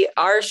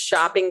 Our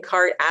shopping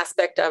cart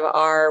aspect of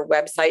our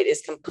website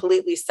is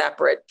completely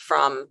separate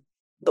from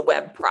the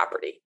web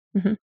property.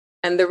 Mm-hmm.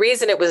 And the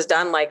reason it was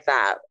done like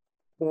that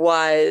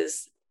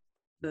was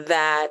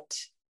that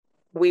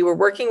we were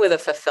working with a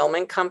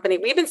fulfillment company.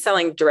 We've been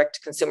selling direct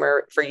to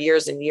consumer for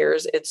years and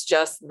years. It's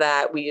just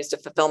that we used a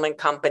fulfillment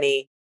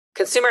company.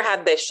 Consumer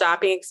had the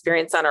shopping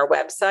experience on our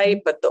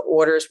website, but the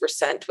orders were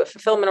sent to a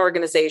fulfillment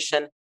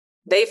organization.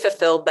 They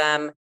fulfilled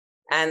them.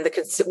 And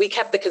we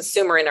kept the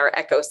consumer in our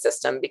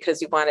ecosystem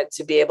because I wanted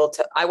to be able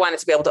to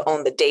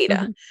own the data.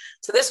 Mm-hmm.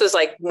 So this was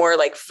like more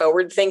like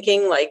forward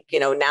thinking, like,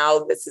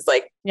 now this is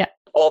like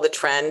all the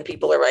trend.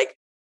 People are like,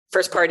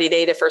 first party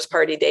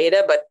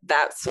data, but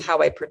that's how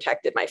I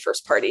protected my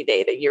first party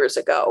data years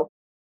ago.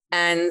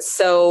 And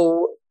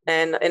so,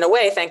 and in a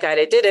way, thank God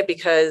I did it,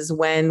 because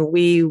when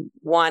we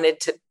wanted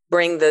to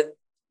bring the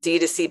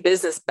D2C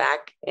business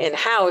back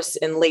in-house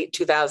in late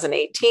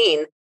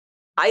 2018,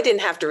 I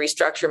didn't have to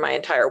restructure my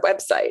entire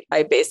website.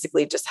 I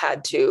basically just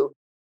had to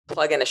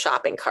plug in a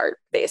shopping cart,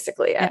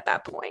 basically, at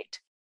that point.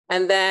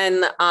 And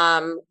then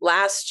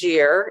last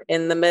year,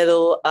 in the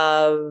middle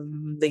of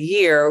the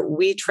year,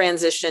 we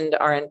transitioned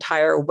our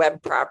entire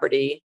web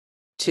property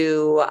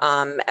to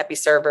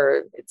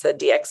Episerver. It's a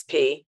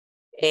DXP.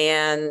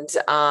 And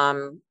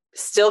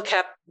still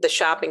kept the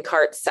shopping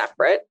cart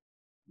separate.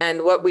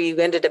 And what we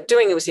ended up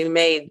doing was we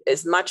made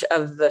as much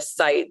of the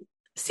site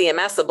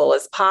CMSable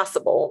as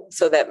possible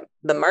so that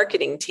the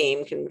marketing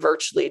team can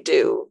virtually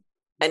do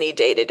any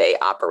day-to-day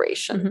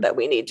operation that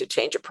we need to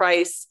change a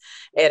price,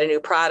 add a new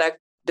product,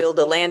 build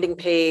a landing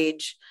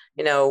page.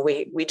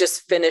 We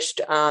just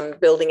finished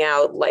building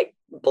out like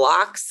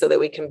blocks so that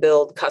we can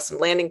build custom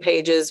landing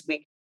pages.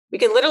 We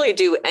can literally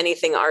do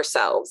anything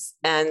ourselves.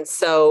 And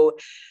so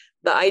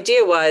the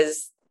idea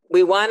was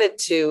we wanted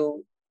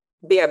to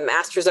be a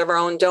masters of our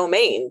own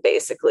domain,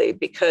 basically,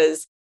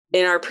 because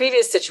in our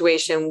previous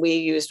situation, we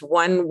used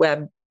one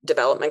web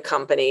development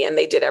company and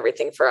they did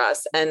everything for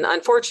us. And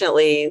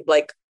unfortunately,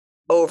 like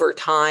over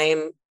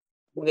time,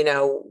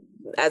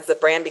 as the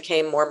brand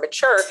became more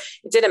mature,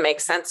 it didn't make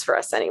sense for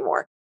us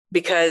anymore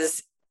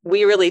because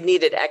we really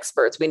needed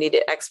experts. We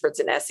needed experts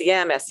in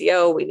SEM,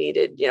 SEO. We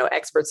needed,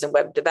 experts in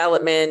web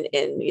development,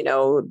 in,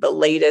 the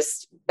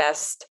latest,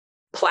 best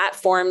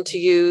platform to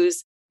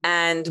use.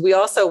 And we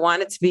also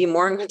wanted to be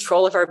more in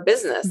control of our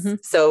business.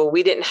 So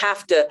we didn't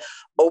have to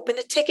open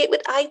a ticket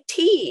with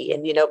IT.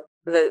 And,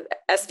 the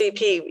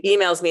SVP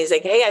emails me, he's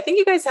like, hey, I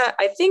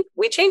think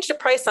we changed the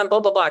price on blah,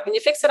 blah, blah. Can you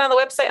fix it on the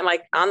website? I'm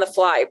like, on the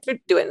fly,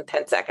 do it in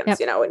 10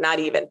 seconds, not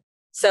even.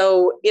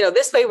 So,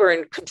 this way we're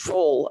in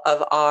control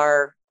of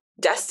our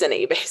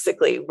destiny.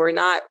 Basically, we're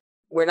not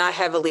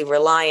heavily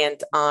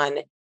reliant on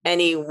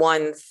any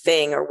one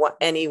thing or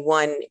any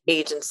one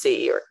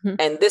agency.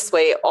 And this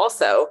way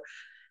also,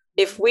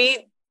 if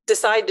we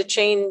decide to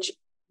change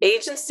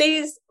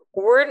agencies,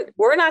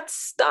 we're not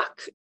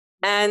stuck.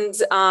 And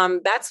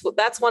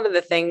that's one of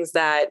the things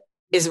that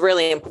is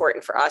really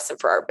important for us and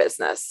for our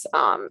business,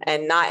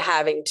 and not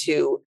having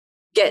to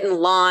get in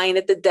line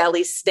at the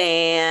deli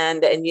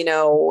stand. And,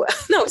 no,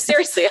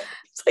 seriously,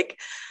 it's like,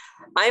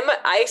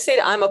 I say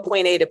I'm a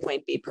point A to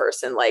point B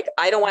person. Like,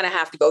 I don't want to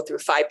have to go through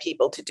 5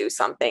 people to do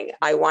something.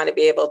 I want to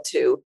be able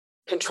to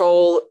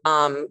control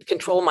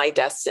my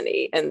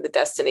destiny and the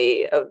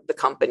destiny of the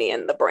company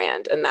and the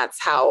brand. And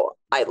that's how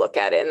I look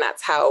at it. And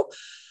that's how,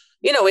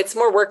 it's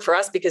more work for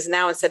us because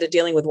now instead of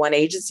dealing with one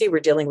agency, we're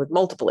dealing with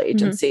multiple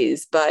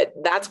agencies, but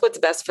that's what's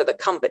best for the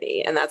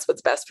company. And that's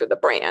what's best for the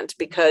brand,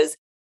 because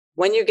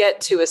when you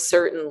get to a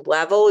certain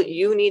level,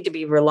 you need to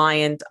be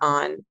reliant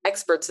on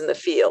experts in the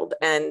field.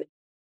 And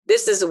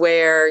this is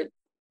where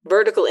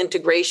vertical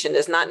integration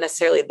is not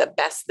necessarily the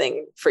best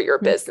thing for your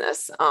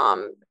business.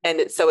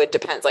 So it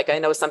depends. Like, I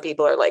know some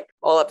people are like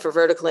all up for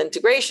vertical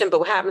integration, but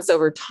what happens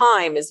over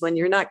time is when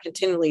you're not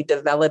continually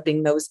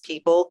developing those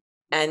people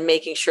and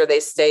making sure they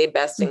stay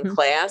best in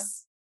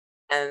class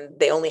and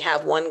they only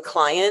have one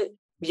client,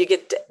 you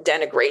get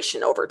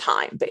denigration over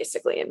time,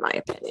 basically, in my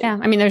opinion. Yeah.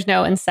 I mean, there's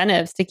no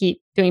incentives to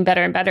keep doing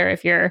better and better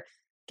if you're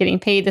getting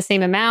paid the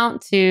same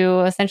amount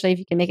to essentially if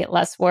you can make it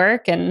less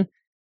work. And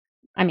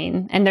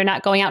they're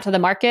not going out to the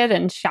market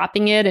and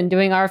shopping it and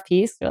doing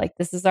RFPs. They're like,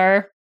 this is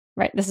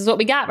what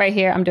we got right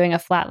here. I'm doing a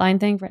flatline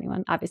thing for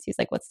anyone. Obviously, it's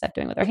like, what's Steph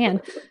doing with her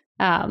hand?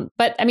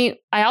 But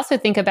I also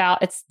think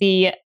about it's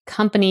the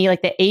company,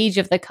 like the age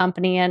of the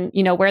company and,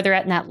 where they're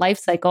at in that life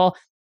cycle.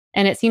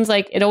 And it seems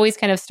like it always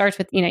kind of starts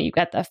with, you've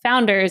got the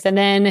founders and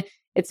then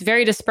it's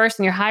very dispersed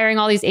and you're hiring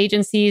all these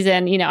agencies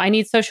and, I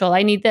need social,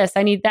 I need this,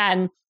 I need that.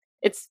 And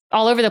it's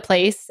all over the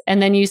place.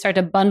 And then you start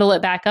to bundle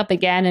it back up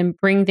again and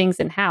bring things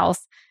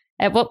in-house.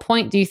 At what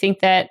point do you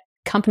think that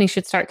companies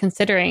should start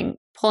considering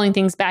pulling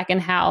things back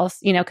in-house,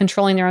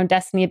 controlling their own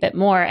destiny a bit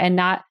more and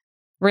not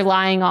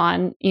relying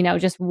on,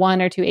 just 1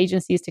 or 2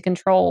 agencies to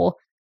control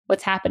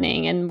what's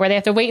happening and where they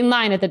have to wait in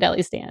line at the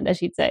deli stand,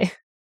 as you'd say?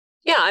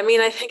 Yeah.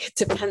 I think it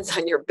depends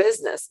on your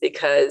business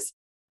because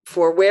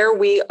for where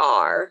we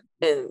are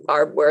and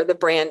where the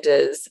brand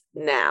is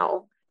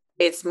now,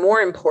 it's more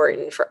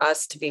important for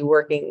us to be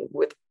working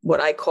with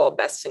what I call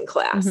best in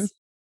class.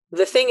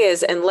 The thing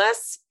is,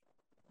 unless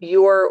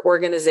your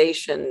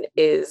organization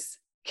is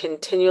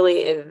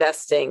continually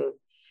investing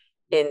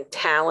in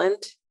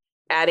talent,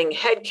 adding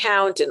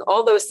headcount and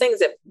all those things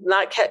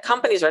that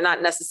companies are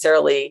not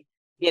necessarily,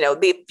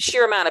 the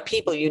sheer amount of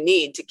people you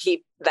need to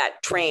keep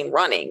that train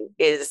running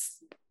is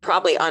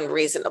probably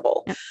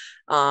unreasonable.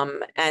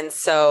 And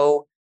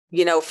so,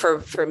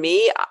 for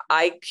me,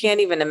 I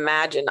can't even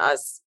imagine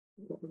us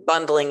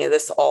bundling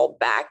this all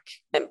back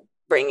and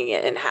bringing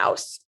it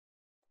in-house.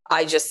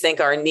 I just think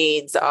our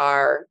needs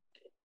are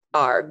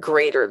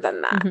greater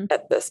than that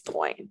at this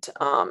point.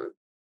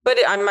 But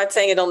I'm not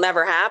saying it'll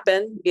never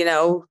happen.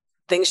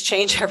 Things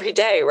change every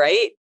day,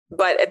 right?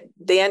 But at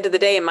the end of the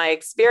day, in my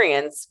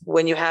experience,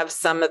 when you have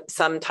some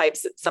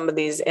of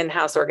these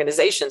in-house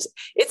organizations,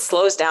 it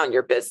slows down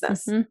your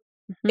business.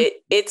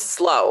 It's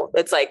slow.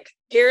 It's like,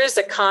 here's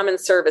a common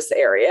service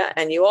area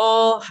and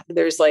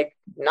there's like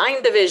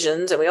 9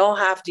 divisions and we all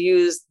have to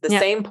use the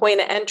same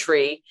point of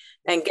entry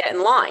and get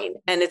in line.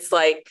 And it's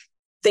like,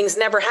 things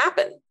never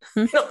happen.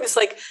 It's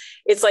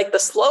like the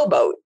slow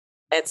boat.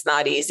 It's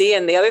not easy.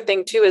 And the other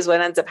thing too, is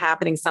what ends up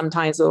happening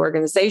sometimes with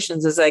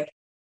organizations is like,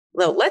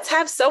 well, let's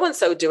have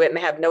so-and-so do it. And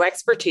they have no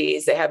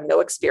expertise. They have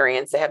no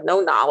experience. They have no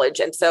knowledge.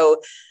 And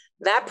so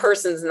that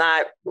person's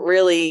not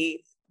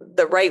really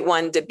the right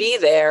one to be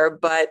there,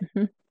 but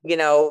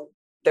Mm-hmm.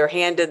 They're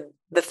handed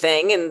the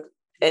thing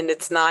and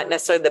it's not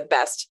necessarily the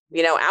best,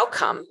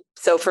 outcome.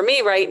 So for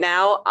me right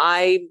now,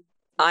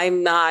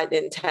 I'm not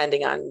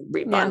intending on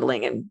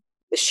rebundling, and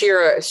the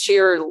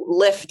sheer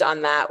lift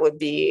on that would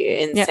be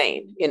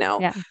insane,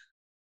 Yeah.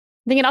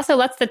 I think it also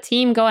lets the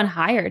team go and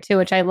hire too,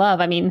 which I love.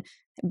 I mean,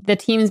 the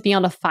teams being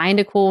able to find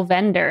a cool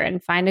vendor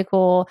and find a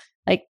cool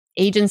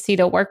agency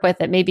to work with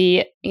that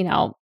maybe,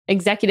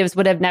 executives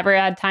would have never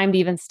had time to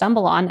even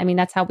stumble on. I mean,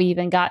 that's how we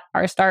even got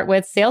our start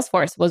with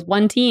Salesforce, was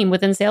one team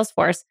within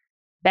Salesforce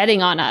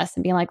betting on us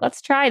and being like, let's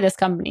try this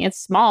company.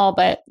 It's small,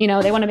 but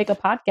they want to make a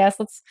podcast.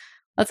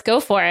 Let's go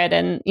for it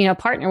and,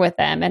 partner with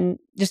them, and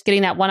just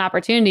getting that one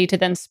opportunity to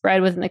then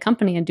spread within the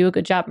company and do a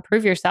good job and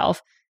prove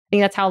yourself. I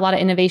think that's how a lot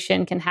of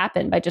innovation can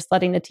happen, by just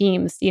letting the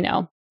teams,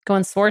 go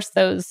and source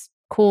those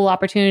cool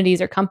opportunities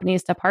or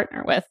companies to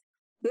partner with.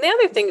 And the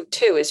other thing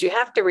too is you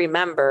have to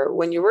remember,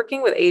 when you're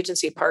working with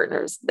agency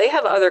partners, they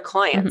have other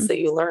clients that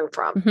you learn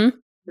from. Mm-hmm.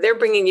 They're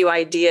bringing you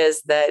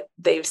ideas that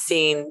they've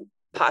seen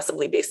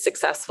possibly be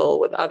successful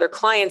with other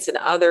clients in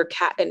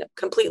in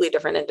completely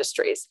different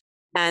industries.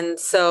 And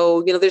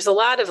so, there's a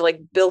lot of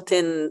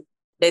built-in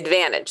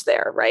advantage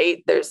there,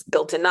 right? There's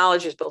built-in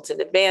knowledge, there's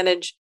built-in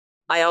advantage.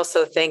 I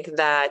also think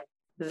that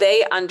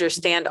they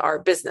understand our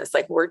business.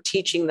 We're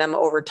teaching them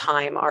over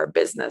time our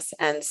business.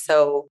 And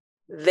so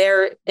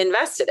they're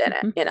invested in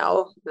it,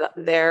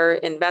 they're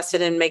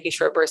invested in making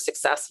sure we're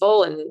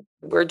successful, and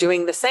we're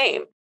doing the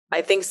same.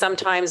 I think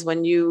sometimes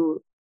when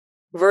you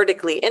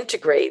vertically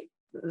integrate,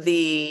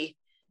 the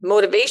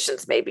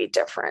motivations may be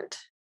different.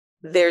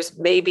 There's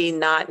maybe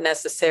not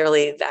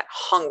necessarily that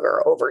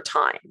hunger over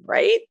time,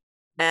 right?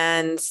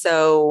 And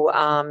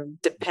so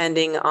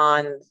depending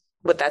on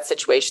what that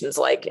situation's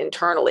like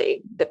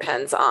internally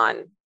depends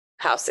on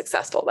how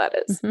successful that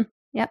is. Mm-hmm.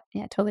 Yep.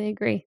 Yeah, totally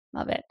agree.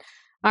 Love it.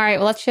 All right.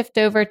 Well, let's shift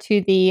over to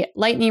the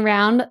lightning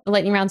round. The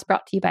lightning round is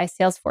brought to you by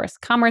Salesforce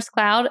Commerce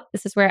Cloud.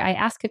 This is where I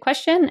ask a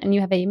question and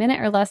you have a minute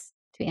or less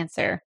to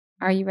answer.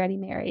 Are you ready,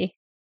 Mary?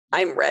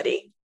 I'm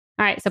ready.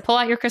 All right. So pull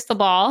out your crystal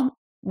ball.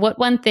 What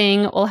one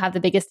thing will have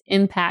the biggest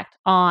impact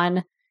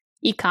on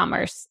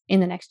e-commerce in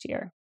the next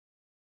year?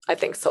 I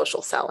think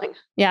social selling.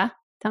 Yeah.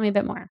 Tell me a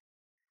bit more.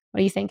 What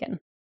are you thinking?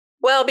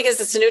 Well, because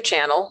it's a new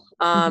channel,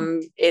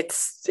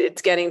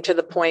 it's getting to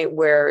the point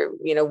where,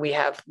 we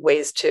have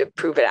ways to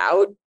prove it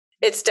out.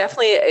 It's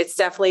definitely,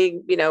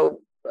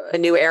 a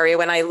new area.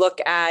 When I look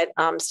at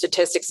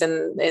statistics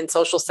in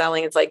social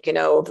selling, it's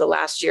over the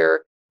last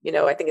year,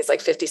 I think it's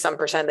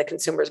 50% of the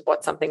consumers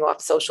bought something off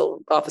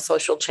a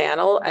social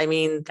channel. I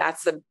mean,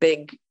 that's a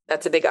big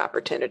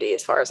opportunity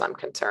as far as I'm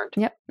concerned.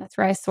 Yep. That's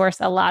where I source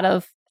a lot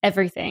of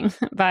everything,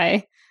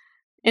 by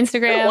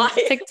Instagram,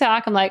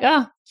 TikTok. I'm like,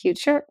 oh, cute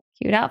shirt,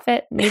 cute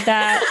outfit. Need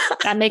that.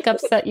 That makeup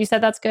set. You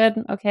said that's good.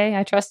 Okay.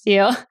 I trust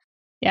you.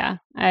 Yeah,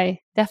 I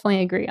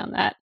definitely agree on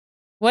that.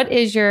 What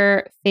is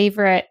your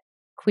favorite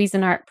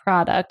Cuisinart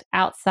product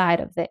outside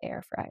of the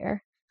air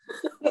fryer?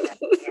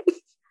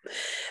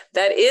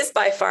 That is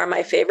by far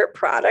my favorite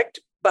product,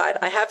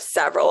 but I have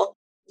several.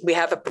 We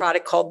have a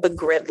product called the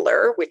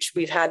Griddler, which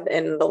we've had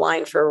in the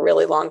line for a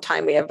really long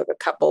time. We have a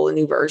couple of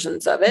new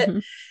versions of it. Mm-hmm.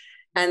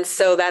 And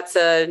so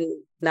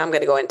now I'm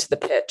going to go into the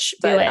pitch.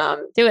 Do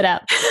it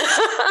up.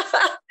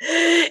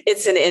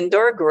 It's an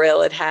indoor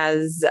grill. It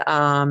has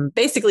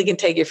basically can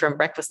take you from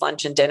breakfast,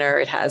 lunch, and dinner.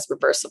 It has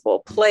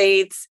reversible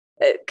plates.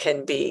 You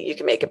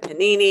can make a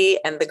panini.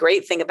 And the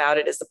great thing about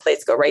it is the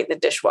plates go right in the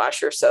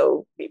dishwasher.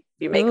 So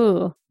you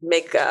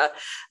make a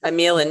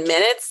meal in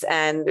minutes,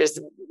 and there's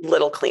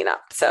little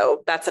cleanup.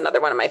 So that's another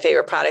one of my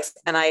favorite products.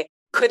 And I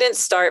couldn't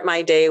start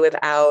my day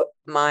without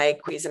my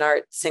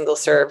Cuisinart single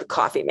serve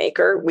coffee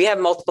maker. We have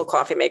multiple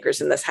coffee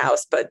makers in this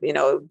house, but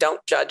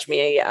don't judge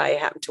me. I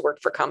happen to work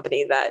for a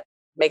company that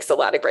makes a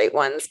lot of great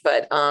ones,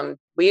 but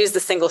we use the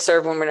single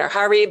serve when we're in a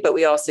hurry, but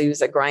we also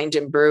use a grind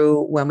and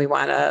brew when we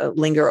want to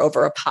linger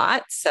over a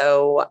pot.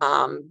 So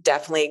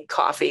definitely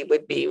coffee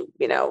would be,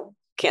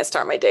 can't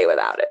start my day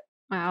without it.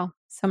 Wow.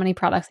 So many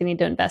products I need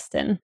to invest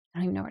in. I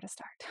don't even know where to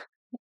start.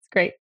 It's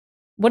great.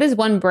 What is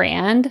one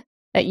brand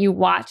that you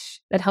watch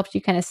that helps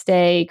you kind of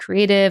stay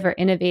creative or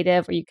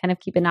innovative, or you kind of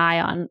keep an eye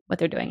on what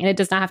they're doing? And it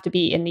does not have to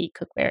be in the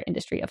cookware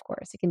industry, of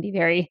course. It can be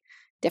very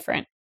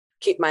different.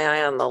 Keep my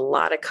eye on a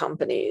lot of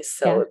companies.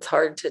 So It's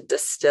hard to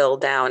distill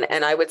down.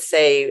 And I would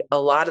say a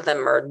lot of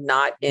them are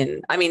not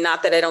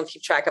not that I don't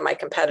keep track of my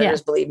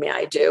competitors, believe me,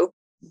 I do.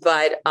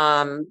 But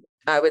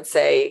I would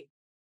say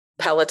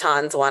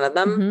Peloton's one of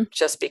them,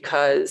 just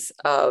because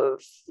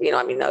of,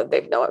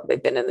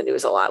 they've been in the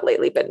news a lot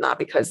lately, but not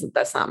because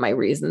that's not my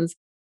reasons.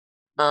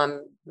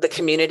 The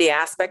community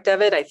aspect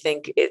of it, I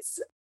think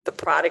the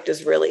product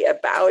is really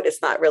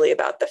it's not really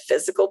about the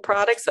physical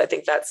product. So I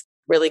think that's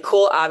really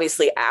cool.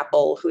 Obviously,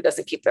 Apple, who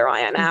doesn't keep their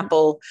eye on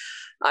Apple?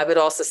 I would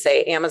also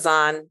say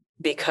Amazon,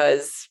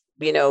 because,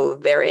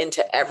 they're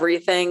into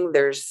everything.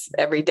 There's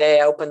every day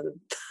I open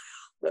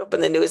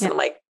the news and I'm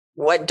like,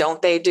 what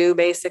don't they do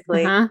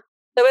basically?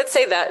 I would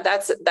say that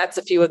that's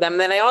a few of them.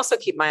 And then I also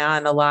keep my eye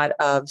on a lot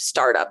of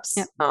startups,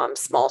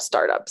 small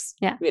startups,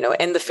 and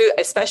the food,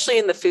 especially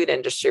in the food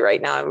industry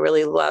right now. I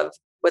really love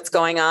what's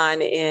going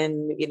on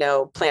in,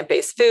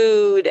 plant-based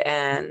food.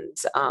 And,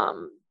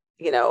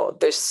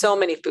 there's so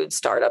many food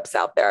startups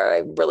out there.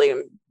 I really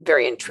am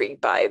very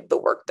intrigued by the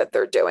work that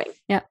they're doing.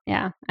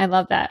 Yeah. I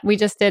love that. We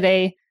just did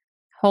a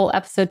whole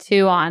episode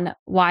 2 on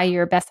why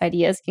your best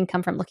ideas can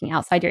come from looking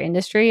outside your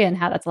industry and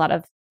how that's a lot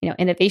of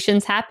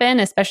innovations happen,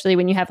 especially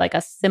when you have like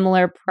a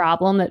similar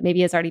problem that maybe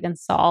has already been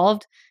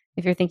solved.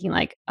 If you're thinking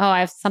like, oh,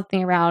 I have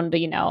something around,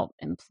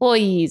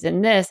 employees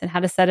and this and how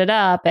to set it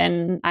up,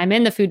 and I'm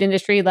in the food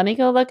industry, let me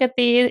go look at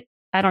the,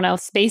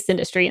 space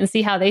industry and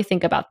see how they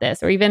think about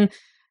this, or even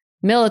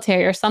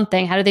military or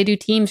something. How do they do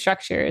team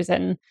structures?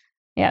 And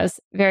it was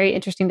very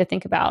interesting to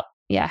think about,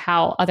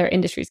 how other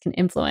industries can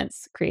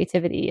influence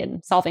creativity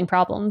and solving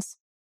problems.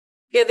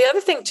 Yeah. The other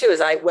thing too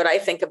is what I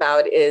think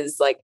about is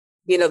like,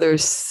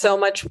 there's so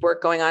much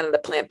work going on in the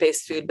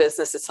plant-based food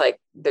business. It's like,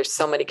 there's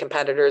so many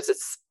competitors.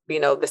 It's,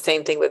 the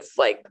same thing with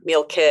like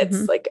meal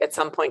kits, like at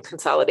some point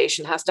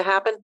consolidation has to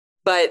happen.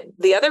 But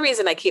the other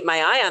reason I keep my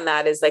eye on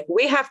that is like,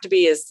 we have to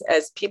be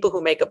as people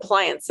who make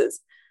appliances,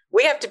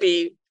 we have to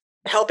be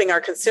helping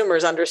our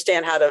consumers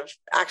understand how to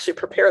actually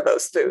prepare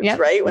those foods,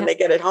 right? When they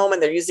get it home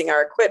and they're using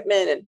our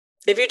equipment. And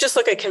if you just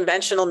look at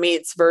conventional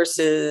meats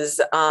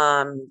versus,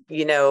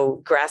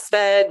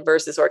 grass-fed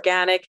versus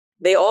organic,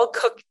 they all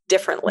cook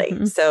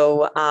differently.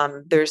 So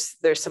there's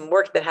some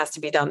work that has to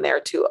be done there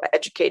to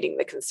educating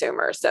the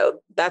consumer. So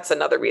that's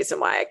another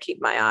reason why I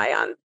keep my eye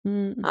on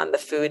the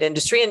food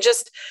industry, and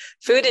just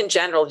food in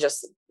general.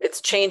 Just it's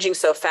changing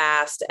so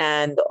fast,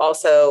 and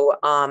also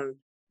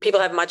people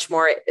have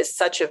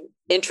such an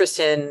interest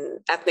in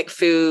ethnic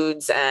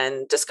foods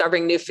and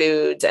discovering new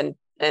foods, and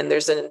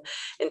there's an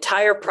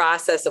entire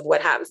process of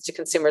what happens to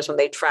consumers when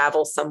they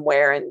travel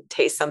somewhere and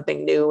taste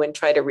something new and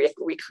try to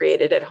recreate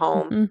it at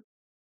home.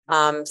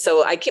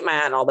 So I keep my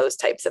eye on all those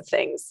types of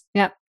things.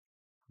 Yep.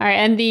 All right.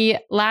 And the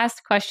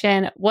last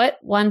question, what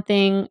one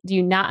thing do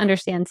you not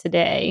understand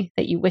today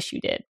that you wish you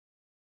did?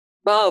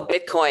 Oh,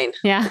 Bitcoin.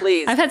 Yeah.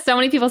 Please. I've had so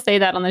many people say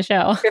that on the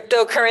show.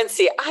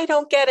 Cryptocurrency. I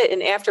don't get it.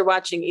 And after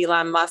watching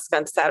Elon Musk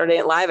on Saturday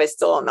Night Live, I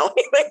still don't know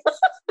anything.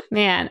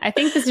 Man, I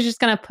think this is just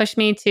going to push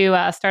me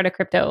to start a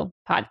crypto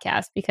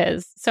podcast,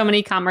 because so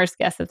many commerce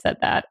guests have said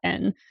that,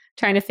 and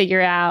trying to figure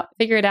it out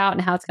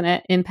and how it's going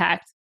to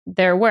impact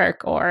their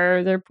work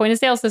or their point of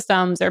sale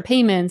systems or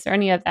payments or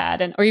any of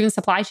that, or even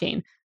supply chain,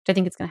 which I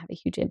think it's going to have a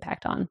huge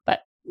impact on.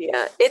 But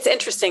yeah, it's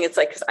interesting. It's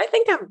like, 'cause I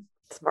think I'm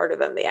smarter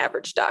than the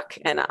average duck,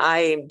 and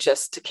I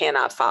just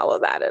cannot follow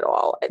that at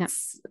all.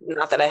 It's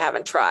not that I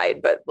haven't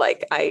tried, but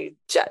like I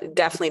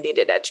definitely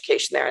needed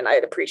education there, and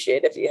I'd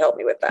appreciate if you help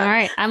me with that. All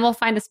right. And we'll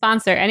find a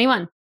sponsor.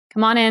 Anyone,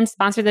 come on in,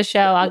 sponsor the show.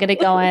 I'll get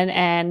it going.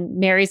 And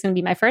Mary's going to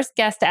be my first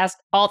guest to ask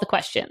all the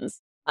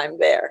questions. I'm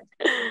there.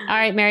 All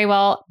right, Mary.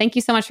 Well, thank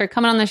you so much for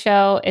coming on the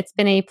show. It's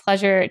been a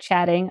pleasure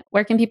chatting.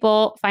 Where can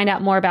people find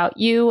out more about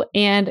you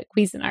and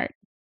Cuisinart?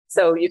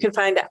 So you can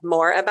find out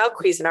more about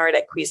Cuisinart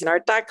at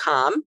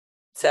Cuisinart.com.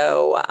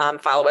 So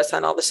follow us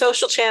on all the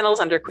social channels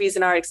under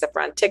Cuisinart, except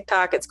for on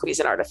TikTok. It's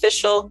Cuisinart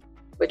Official,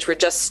 which we're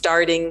just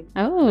starting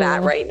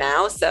that right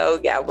now. So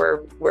yeah, we're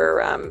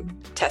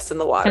testing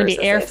the waters. Going to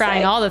be air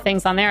frying all the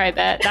things on there, I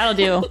bet. That'll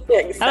do.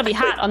 Exactly. That'll be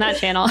hot on that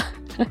channel.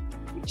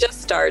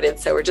 Just started,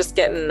 so we're just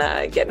getting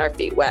our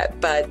feet wet.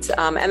 But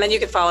and then you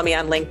can follow me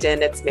on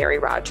LinkedIn. It's Mary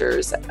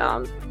Rogers.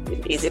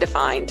 Easy to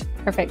find.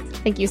 Perfect.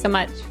 Thank you so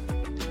much.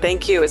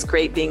 Thank you. It was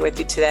great being with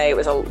you today. It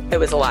was a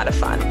lot of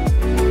fun.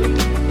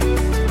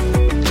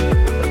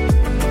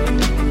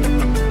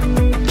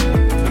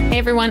 Hey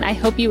everyone, I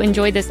hope you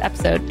enjoyed this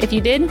episode. If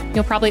you did,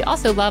 you'll probably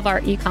also love our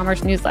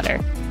e-commerce newsletter.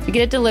 To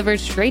get it delivered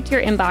straight to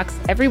your inbox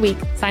every week,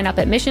 sign up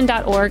at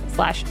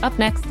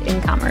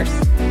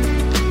mission.org/upnextincommerce.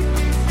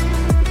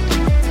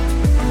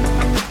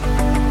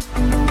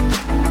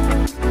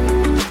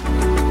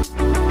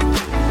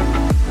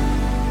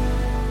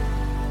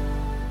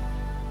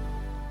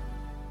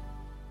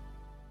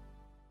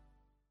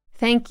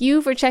 Thank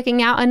you for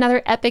checking out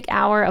another epic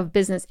hour of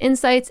business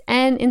insights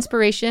and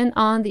inspiration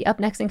on the Up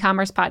Next in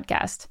Commerce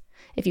podcast.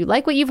 If you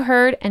like what you've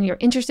heard and you're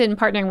interested in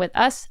partnering with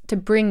us to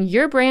bring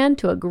your brand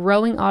to a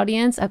growing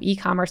audience of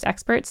e-commerce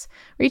experts,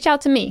 reach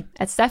out to me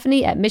at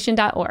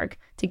Stephanie@mission.org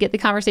to get the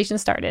conversation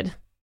started.